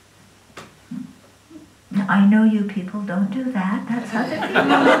 I know you people don't do that. That's other people who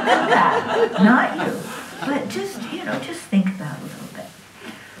do that, not you. But just, just think about it a little bit.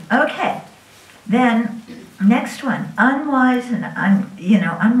 Okay, then next one, unwise and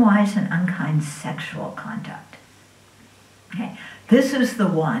unkind sexual conduct. Okay, this is the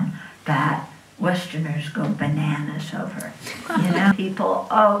one that Westerners go bananas over. People,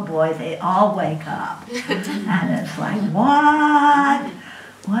 oh boy, they all wake up. And it's like, what?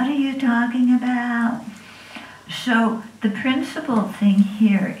 What are you talking about? So the principal thing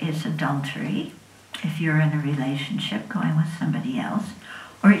here is adultery, if you're in a relationship going with somebody else,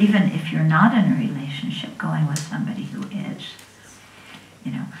 or even if you're not in a relationship going with somebody who is.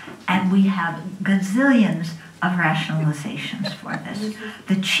 And we have gazillions of rationalizations for this.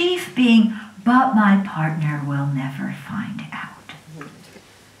 The chief being, but my partner will never find out.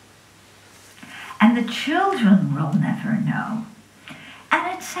 And the children will never know.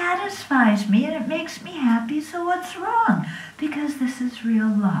 And it satisfies me and it makes me happy, so what's wrong? Because this is real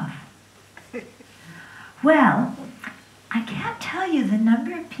love. Well, I can't tell you the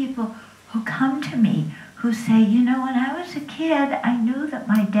number of people who come to me who say, when I was a kid, I knew that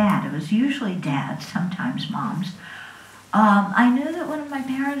my dad, it was usually dads, sometimes moms, I knew that one of my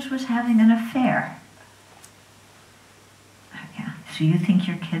parents was having an affair. Yeah. So you think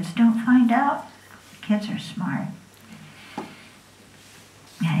your kids don't find out? Kids are smart.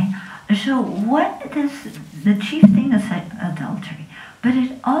 Okay. So the chief thing is adultery, but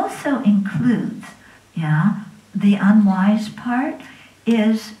it also includes, the unwise part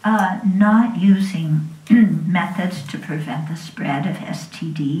is not using methods to prevent the spread of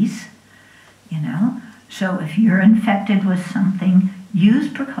STDs, So if you're infected with something,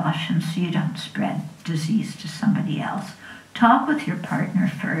 use precautions so you don't spread disease to somebody else. Talk with your partner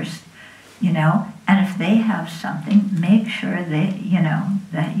first, and if they have something, make sure that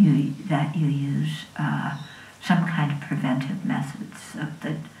you use some kind of preventive methods so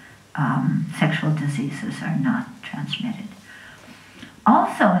that sexual diseases are not transmitted.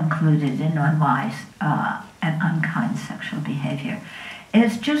 Also included in unwise and unkind sexual behavior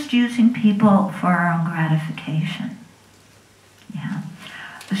is just using people for our own gratification. Yeah.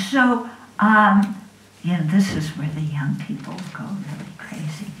 So, this is where the young people go really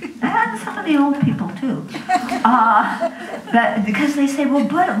crazy. And some of the old people too. But because they say, well,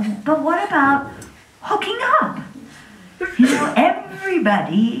 but what about hooking up?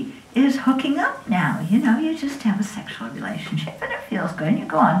 Everybody is hooking up now. You just have a sexual relationship and it feels good and you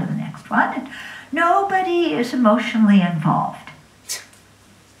go on to the next one. And nobody is emotionally involved.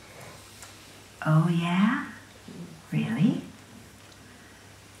 Oh, yeah? Really?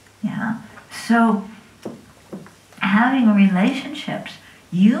 Yeah. So, having relationships,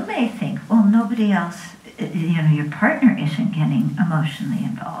 you may think, well, nobody else, your partner isn't getting emotionally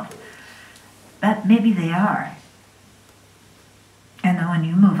involved. But maybe they are. And then when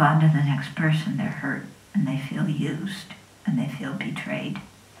you move on to the next person, they're hurt and they feel used and they feel betrayed.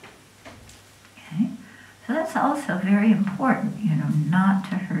 Okay? So that's also very important, not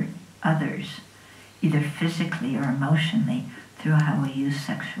to hurt others, either physically or emotionally, through how we use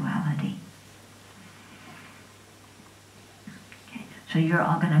sexuality. Okay. So you're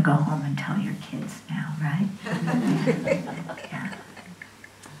all going to go home and tell your kids now, right? Yeah.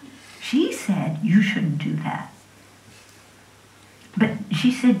 She said you shouldn't do that. But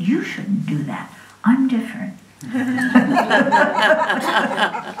she said you shouldn't do that. I'm different.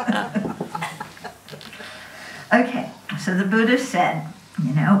 Okay, so the Buddha said,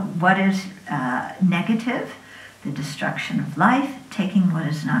 what is negative? The destruction of life, taking what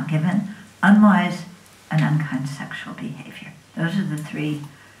is not given, unwise and unkind sexual behavior. Those are the three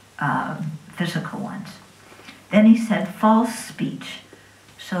physical ones. Then he said false speech,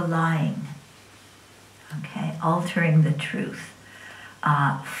 so lying, okay, altering the truth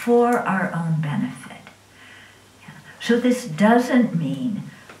for our own benefit. Yeah. So this doesn't mean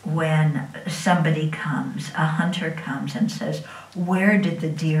when somebody comes, a hunter comes and says, where did the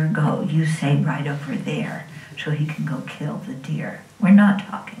deer go? You say right over there, so he can go kill the deer. We're not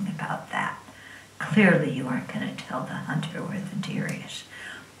talking about that. Clearly you aren't going to tell the hunter where the deer is.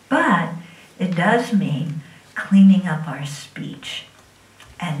 But it does mean cleaning up our speech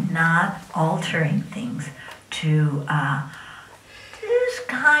and not altering things to just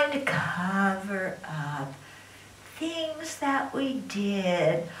kind of cover up things that we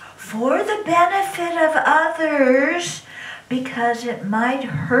did for the benefit of others, because it might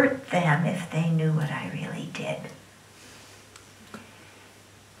hurt them if they knew what I really did.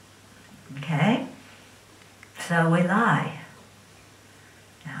 Okay? So we lie.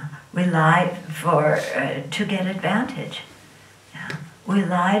 Yeah. We lie to get advantage. Yeah. We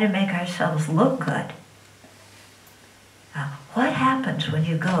lie to make ourselves look good. What happens when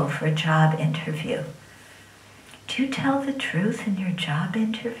you go for a job interview? Do you tell the truth in your job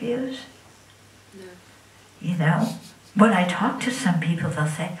interviews? No. When I talk to some people, they'll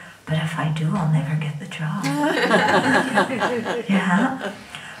say, but if I do, I'll never get the job. Yeah.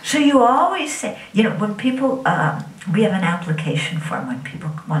 So you always say, when people, we have an application form when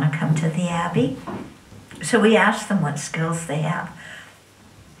people want to come to the Abbey. So we ask them what skills they have,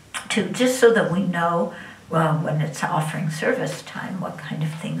 just so that we know, when it's offering service time, what kind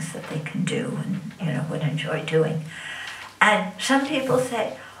of things that they can do and, would enjoy doing. And some people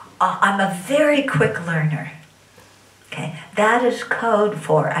say, I'm a very quick learner. Okay, that is code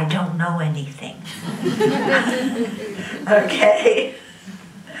for I don't know anything. Okay?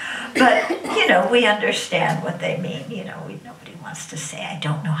 But, we understand what they mean. Nobody wants to say, I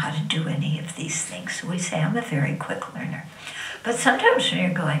don't know how to do any of these things. So we say, I'm a very quick learner. But sometimes when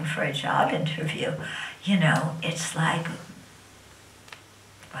you're going for a job interview, it's like,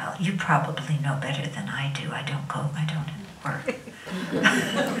 well, you probably know better than I do. I don't work.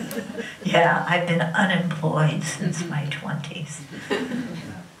 Yeah, I've been unemployed since my 20s.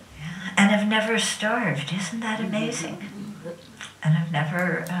 Yeah, and I've never starved. Isn't that amazing? And I've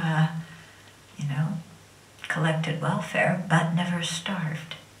never, collected welfare, but never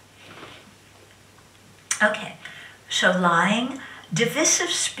starved. Okay, so lying, divisive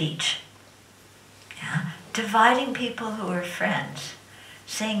speech. Yeah, dividing people who are friends,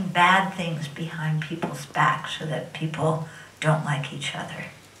 saying bad things behind people's backs so that people don't like each other.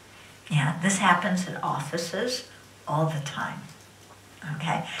 Yeah, this happens at offices all the time.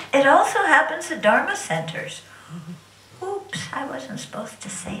 Okay, it also happens at Dharma centers. Oops, I wasn't supposed to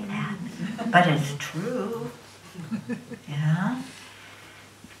say that, but it's true. Yeah.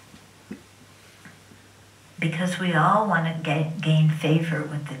 Because we all want to gain favor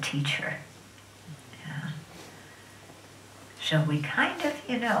with the teacher. Yeah. So we kind of,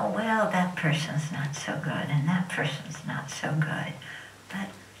 well, that person's not so good and that person's not so good. But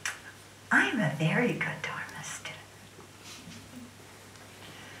I'm a very good Dharma student.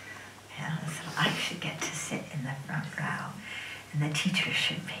 Yeah, so I should get to sit in the front row and the teacher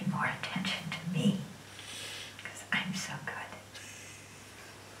should pay more attention to me because I'm so good.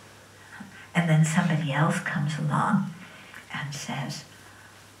 And then somebody else comes along and says,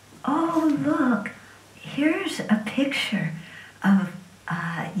 oh, look, here's a picture of,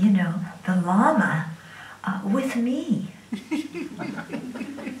 the Lama with me.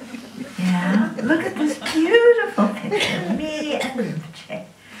 Yeah, look at this beautiful picture of me and Rinpoche.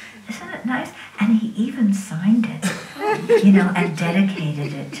 Isn't it nice? And he even signed it, and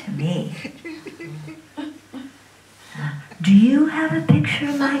dedicated it to me. Do you have a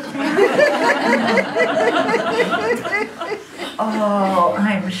picture like that? Oh,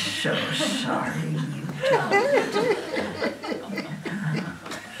 I'm so sorry you don't.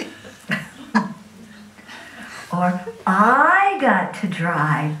 Or I got to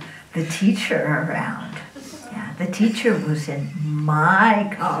drive the teacher around. Yeah, the teacher was in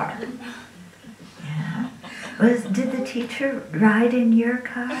my car. Yeah. Did the teacher ride in your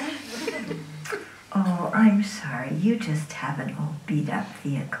car? Oh, Oh, I'm sorry. You just have an old beat-up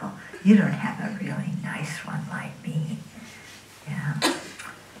vehicle. You don't have a really nice one like me. Yeah.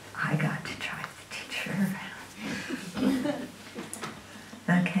 I got to drive the teacher around.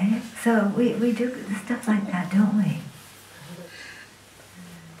 Okay, so we do stuff like that, don't we?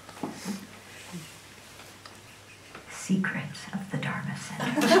 Secrets of the Dharma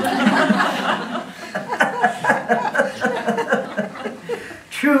Center.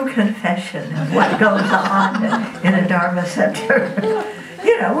 True confession of what goes on in a Dharma Center.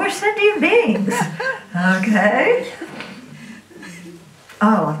 You know, we're sentient beings, okay?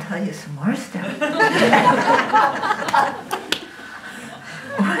 Oh, I'll tell you some more stuff.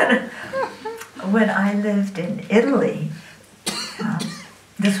 When I lived in Italy,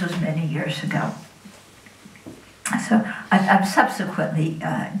 this was many years ago, so I've subsequently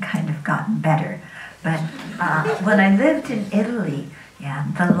kind of gotten better, but when I lived in Italy, yeah,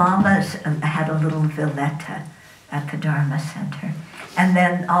 the Lamas had a little villetta at the Dharma Center, and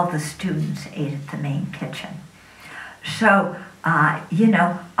then all the students ate at the main kitchen. So, you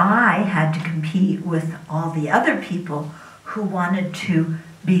know, I had to compete with all the other people who wanted to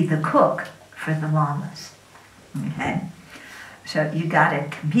be the cook for the Lamas, okay? So you got to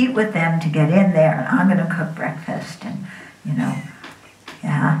compete with them to get in there, and I'm going to cook breakfast, and, you know,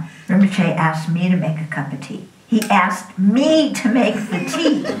 yeah. Rinpoche asked me to make a cup of tea. He asked me to make the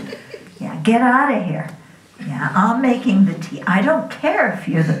tea. Yeah, get out of here. Yeah, I'm making the tea. I don't care if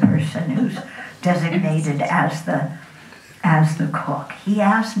you're the person who's designated as the cook. He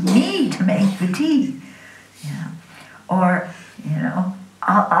asked me to make the tea. Yeah, or, you know,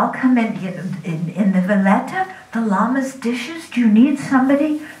 I'll come in the Valletta, the Lama's dishes. Do you need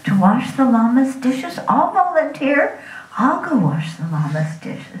somebody to wash the Lama's dishes? I'll volunteer. I'll go wash the Lama's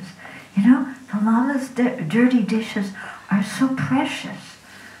dishes. You know, the Lama's dirty dishes are so precious.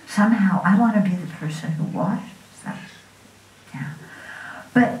 Somehow I want to be the person who washes them. Yeah.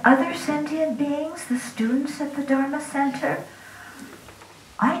 But other sentient beings, the students at the Dharma Center,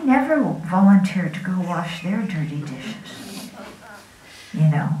 I never volunteered to go wash their dirty dishes. You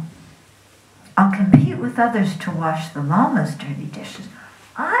know, I'll compete with others to wash the Lama's dirty dishes.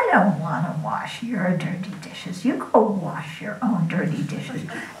 I don't want to wash your dirty dishes. You go wash your own dirty dishes,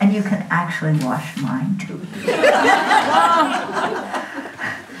 and you can actually wash mine too.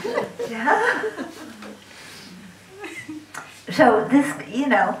 Yeah. So this, you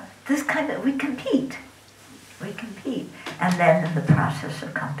know, this kind of, we compete. We compete. And then in the process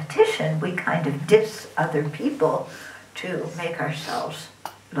of competition, we kind of diss other people to make ourselves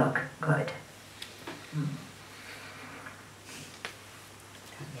look good.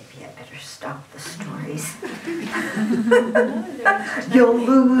 Maybe I better stop the stories. You'll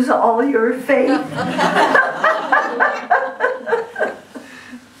lose all your faith.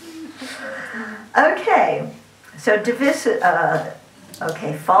 Okay, so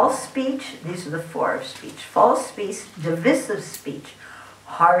false speech, these are the four of speech. False speech, divisive speech,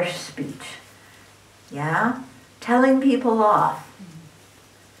 harsh speech, yeah? Telling people off,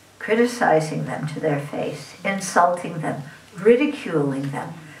 criticizing them to their face, insulting them, ridiculing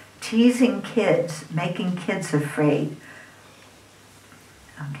them, teasing kids, making kids afraid.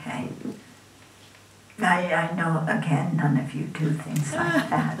 Okay. I know, again, none of you do things like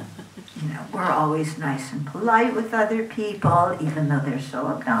that. You know, we're always nice and polite with other people, even though they're so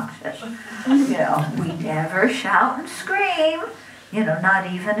obnoxious. You know, we never shout and scream, you know, not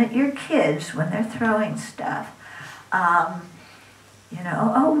even at your kids when they're throwing stuff. You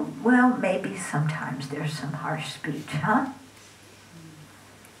know, oh, well, maybe sometimes there's some harsh speech, huh?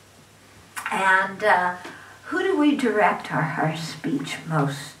 And who do we direct our harsh speech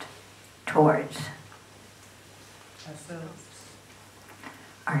most towards?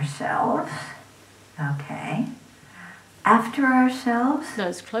 Ourselves. Okay. After ourselves?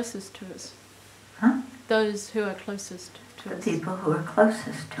 Those closest to us. Huh? Those who are closest to us. The people who are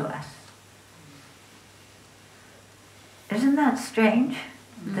closest to us. Isn't that strange?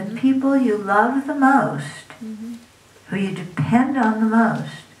 Mm-hmm. The people you love the most, mm-hmm. who you depend on the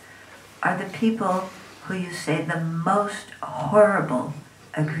most, are the people who you say the most horrible,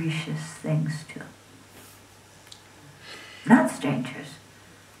 egregious things to. Not strangers.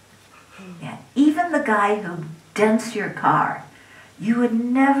 Yeah. Even the guy who dents your car, you would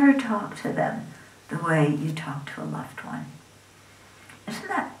never talk to them the way you talk to a loved one. Isn't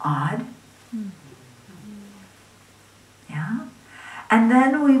that odd? Mm-hmm. Yeah? And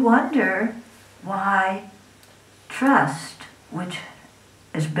then we wonder why trust, which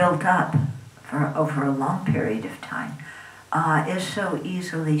is built up for over a long period of time, is so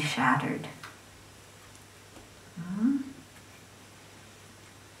easily shattered. Hmm?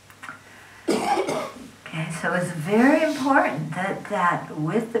 Okay, so it's very important that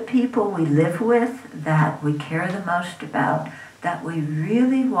with the people we live with, that we care the most about, that we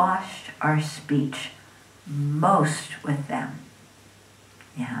really wash our speech most with them.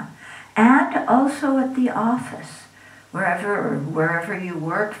 Yeah. And also at the office, wherever you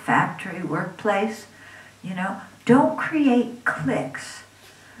work, factory, workplace, don't create cliques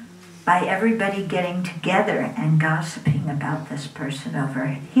by everybody getting together and gossiping about this person over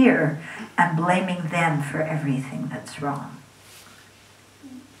here and blaming them for everything that's wrong.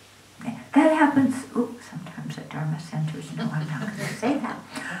 That happens sometimes at Dharma centers. No, I'm not going to say that.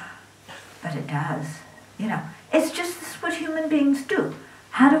 But it does. It's just this is what human beings do.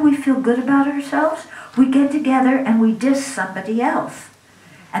 How do we feel good about ourselves? We get together and we diss somebody else.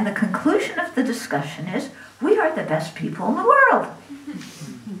 And the conclusion of the discussion is, we are the best people in the world.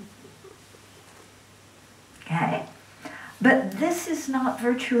 Okay? But this is not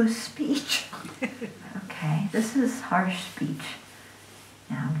virtuous speech. Okay? This is harsh speech.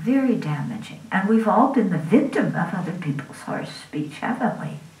 Now, very damaging. And we've all been the victim of other people's harsh speech, haven't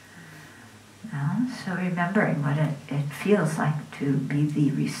we? So remembering what it feels like to be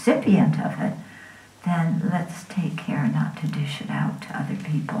the recipient of it, then let's take care not to dish it out to other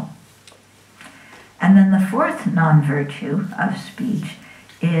people. And then the fourth non-virtue of speech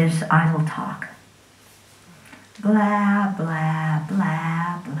is idle talk. Blah, blah,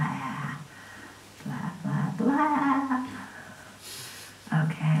 blah, blah, blah, blah, blah.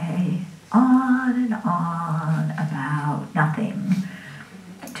 Okay, on and on about nothing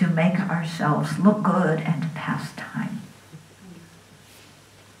to make ourselves look good and to pass time.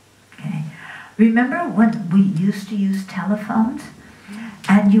 Okay, remember when we used to use telephones?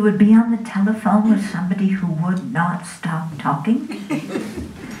 And you would be on the telephone with somebody who would not stop talking,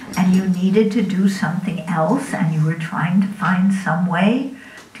 and you needed to do something else, and you were trying to find some way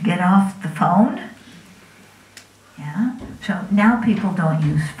to get off the phone. Yeah. So now people don't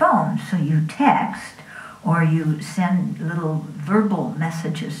use phones, so you text or you send little verbal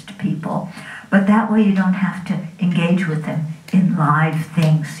messages to people, but that way you don't have to engage with them in live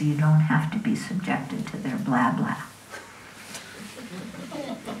things, so you don't have to be subjected to their blah blah.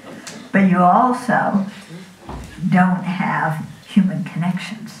 But you also don't have human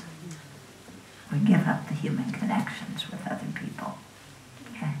connections. We give up the human connections with other people.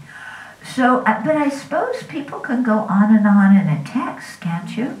 Okay. So, but I suppose people can go on in a text,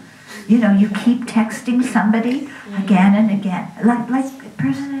 can't you? You keep texting somebody again and again. Like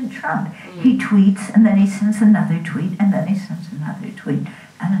President Trump. He tweets and then he sends another tweet and then he sends another tweet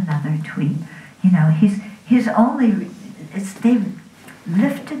and another tweet. His only, they've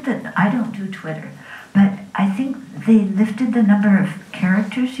lifted I don't do Twitter, but I think they lifted the number of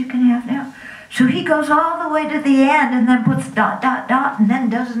characters you can have now. So he goes all the way to the end and then puts ... and then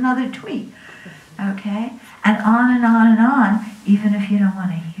does another tweet. Okay? And on, even if you don't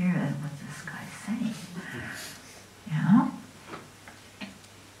want to hear what this guy's saying.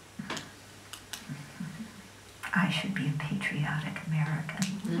 I should be a patriotic American.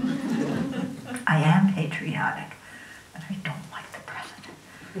 I am patriotic, but I don't like the president.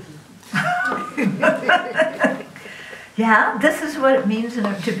 Yeah, this is what it means to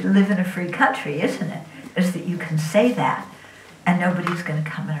live in a free country, isn't it? Is that you can say that, and nobody's going to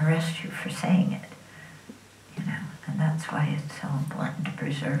come and arrest you for saying it. And that's why it's so important to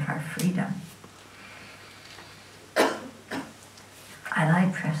preserve our freedom. I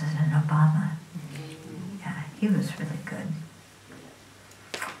like President Obama. Yeah, he was really good.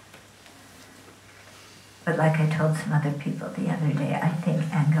 But like I told some other people the other day, I think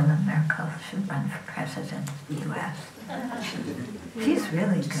Angela Merkel should run for president of the U.S. She's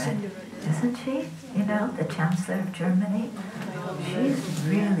really good, isn't she? The Chancellor of Germany. She's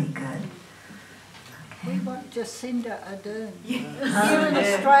really good. We want Jacinda Ardern. Here in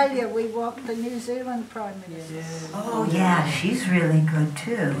Australia, we want the New Zealand Prime Minister. Oh yeah, she's really good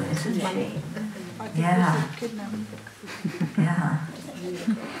too, isn't she? I think Yeah. we should kidnap her. Yeah.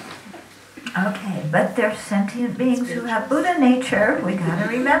 Okay, but they're sentient beings who have Buddha nature. We gotta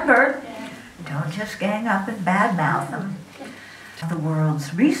remember, don't just gang up and badmouth them. The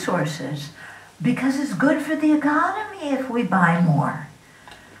world's resources, because it's good for the economy if we buy more.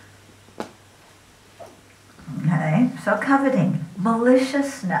 Okay, so coveting,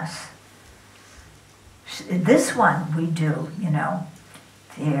 maliciousness. This one we do,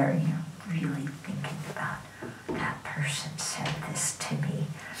 there, really thinking about, that person said this to me,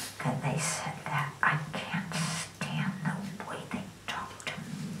 then they said that. I can't stand the way they talk to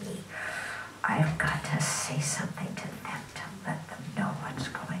me. I've got to say something to them to let them know what's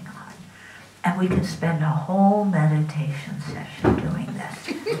going on. And we can spend a whole meditation session doing this.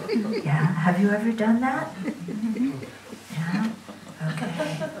 Yeah, have you ever done that? Yeah?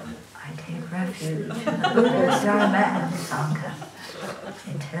 Okay. I take refuge in the Buddha, Dharma, and Sangha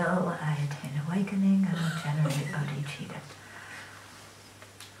until I attain awakening and generate bodhicitta.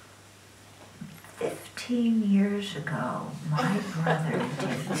 15 years ago, my brother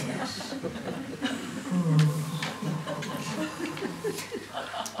did this.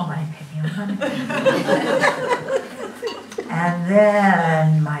 And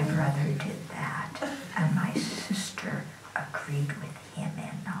then my brother did that, and my sister agreed with him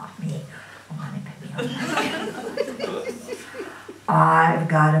and not me. I've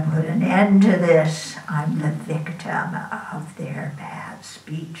got to put an end to this. I'm the victim of their bad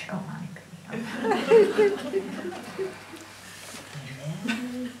speech. And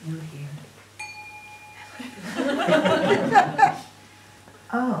then you hear,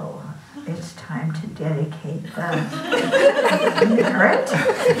 oh, it's time to dedicate the merit.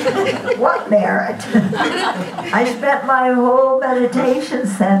 What merit? I spent my whole meditation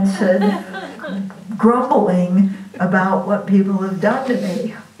session grumbling about what people have done to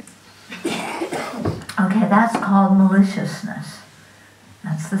me. Okay, that's called maliciousness.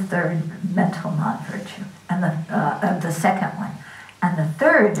 That's the third mental non-virtue, and the second one. And the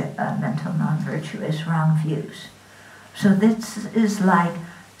third mental non-virtue is wrong views. So this is like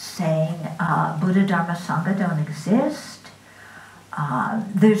saying Buddha, Dharma, Sangha don't exist.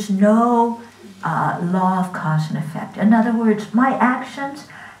 There's no law of cause and effect. In other words, my actions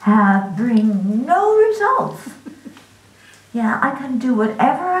bring no results. Yeah, I can do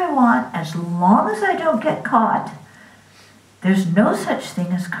whatever I want as long as I don't get caught. There's no such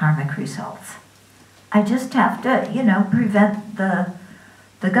thing as karmic results. I just have to, prevent the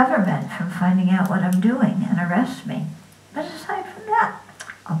government from finding out what I'm doing and arrest me. But aside from that,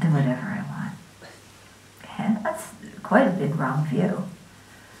 I'll do whatever I want. Okay, that's quite a big wrong view.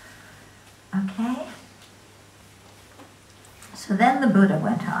 Okay? So then the Buddha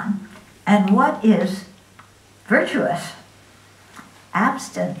went on. And what is virtuous?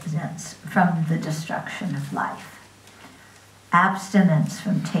 Abstinence from the destruction of life. Abstinence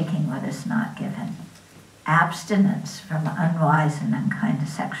from taking what is not given. Abstinence from unwise and unkind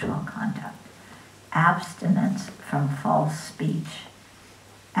sexual conduct. Abstinence from false speech.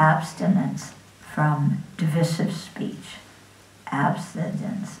 Abstinence from divisive speech.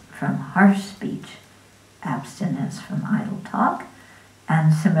 Abstinence from harsh speech. Abstinence from idle talk.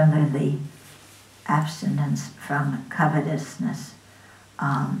 And similarly, abstinence from covetousness,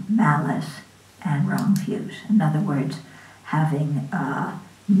 malice, and wrong views. In other words, having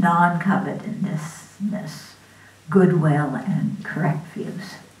non-covetousness, goodwill, and correct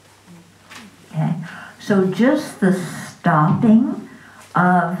views. Okay, so just the stopping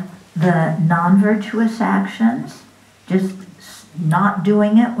of the non-virtuous actions, just not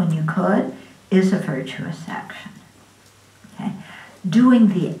doing it when you could, is a virtuous action. Okay, doing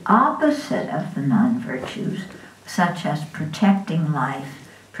the opposite of the non-virtues, such as protecting life,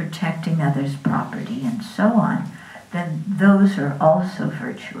 protecting others' property, and so on, then those are also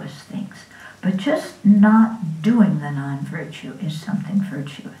virtuous things. But just not doing the non-virtue is something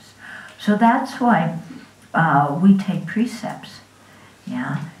virtuous. So that's why we take precepts.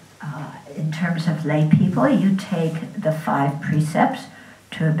 Yeah, in terms of lay people, you take the 5 precepts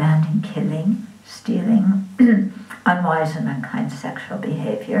to abandon killing, stealing, unwise and unkind sexual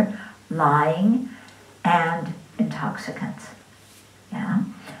behavior, lying, and intoxicants. Yeah,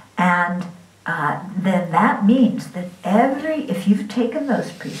 and then that means that if you've taken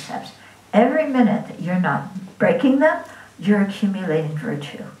those precepts, every minute that you're not breaking them, you're accumulating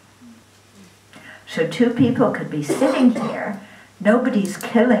virtue. So 2 people could be sitting here, nobody's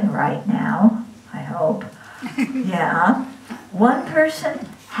killing right now, I hope. Yeah. One person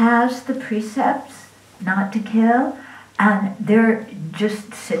has the precepts not to kill, and they're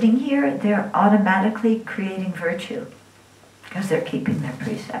just sitting here, they're automatically creating virtue because they're keeping their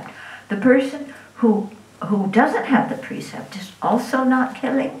precept. The person who doesn't have the precept is also not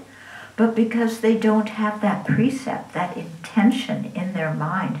killing, but because they don't have that precept, that intention in their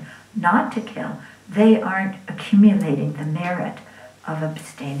mind not to kill, they aren't accumulating the merit of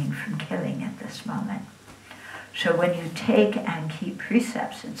abstaining from killing at this moment. So when you take and keep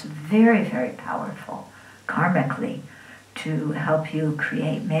precepts, it's very, very powerful karmically to help you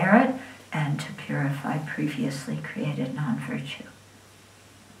create merit and to purify previously created non-virtue.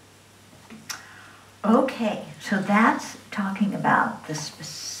 Okay, so that's talking about the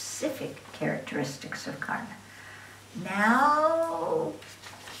specific characteristics of karma. Now,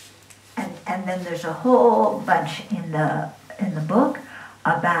 and then there's a whole bunch in the book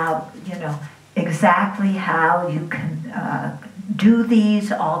about, exactly how you can do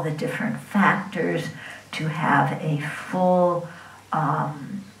these, all the different factors to have a full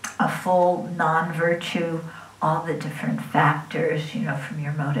non-virtue, all the different factors, from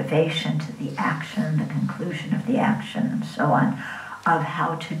your motivation to the action, the conclusion of the action, and so on, of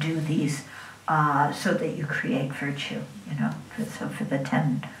how to do these so that you create virtue, So for the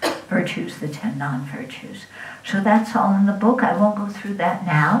 10 virtues, the 10 non-virtues. So that's all in the book. I won't go through that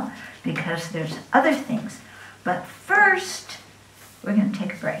now because there's other things. But first, we're going to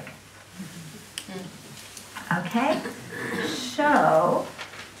take a break. Okay? So,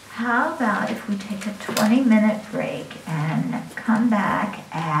 how about if we take a 20-minute break and come back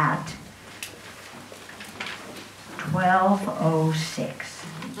at 12:06.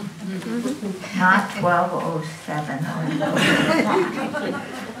 Not 12:07 or 11 o'clock.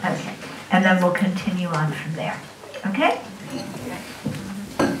 Okay. And then we'll continue on from there. Okay?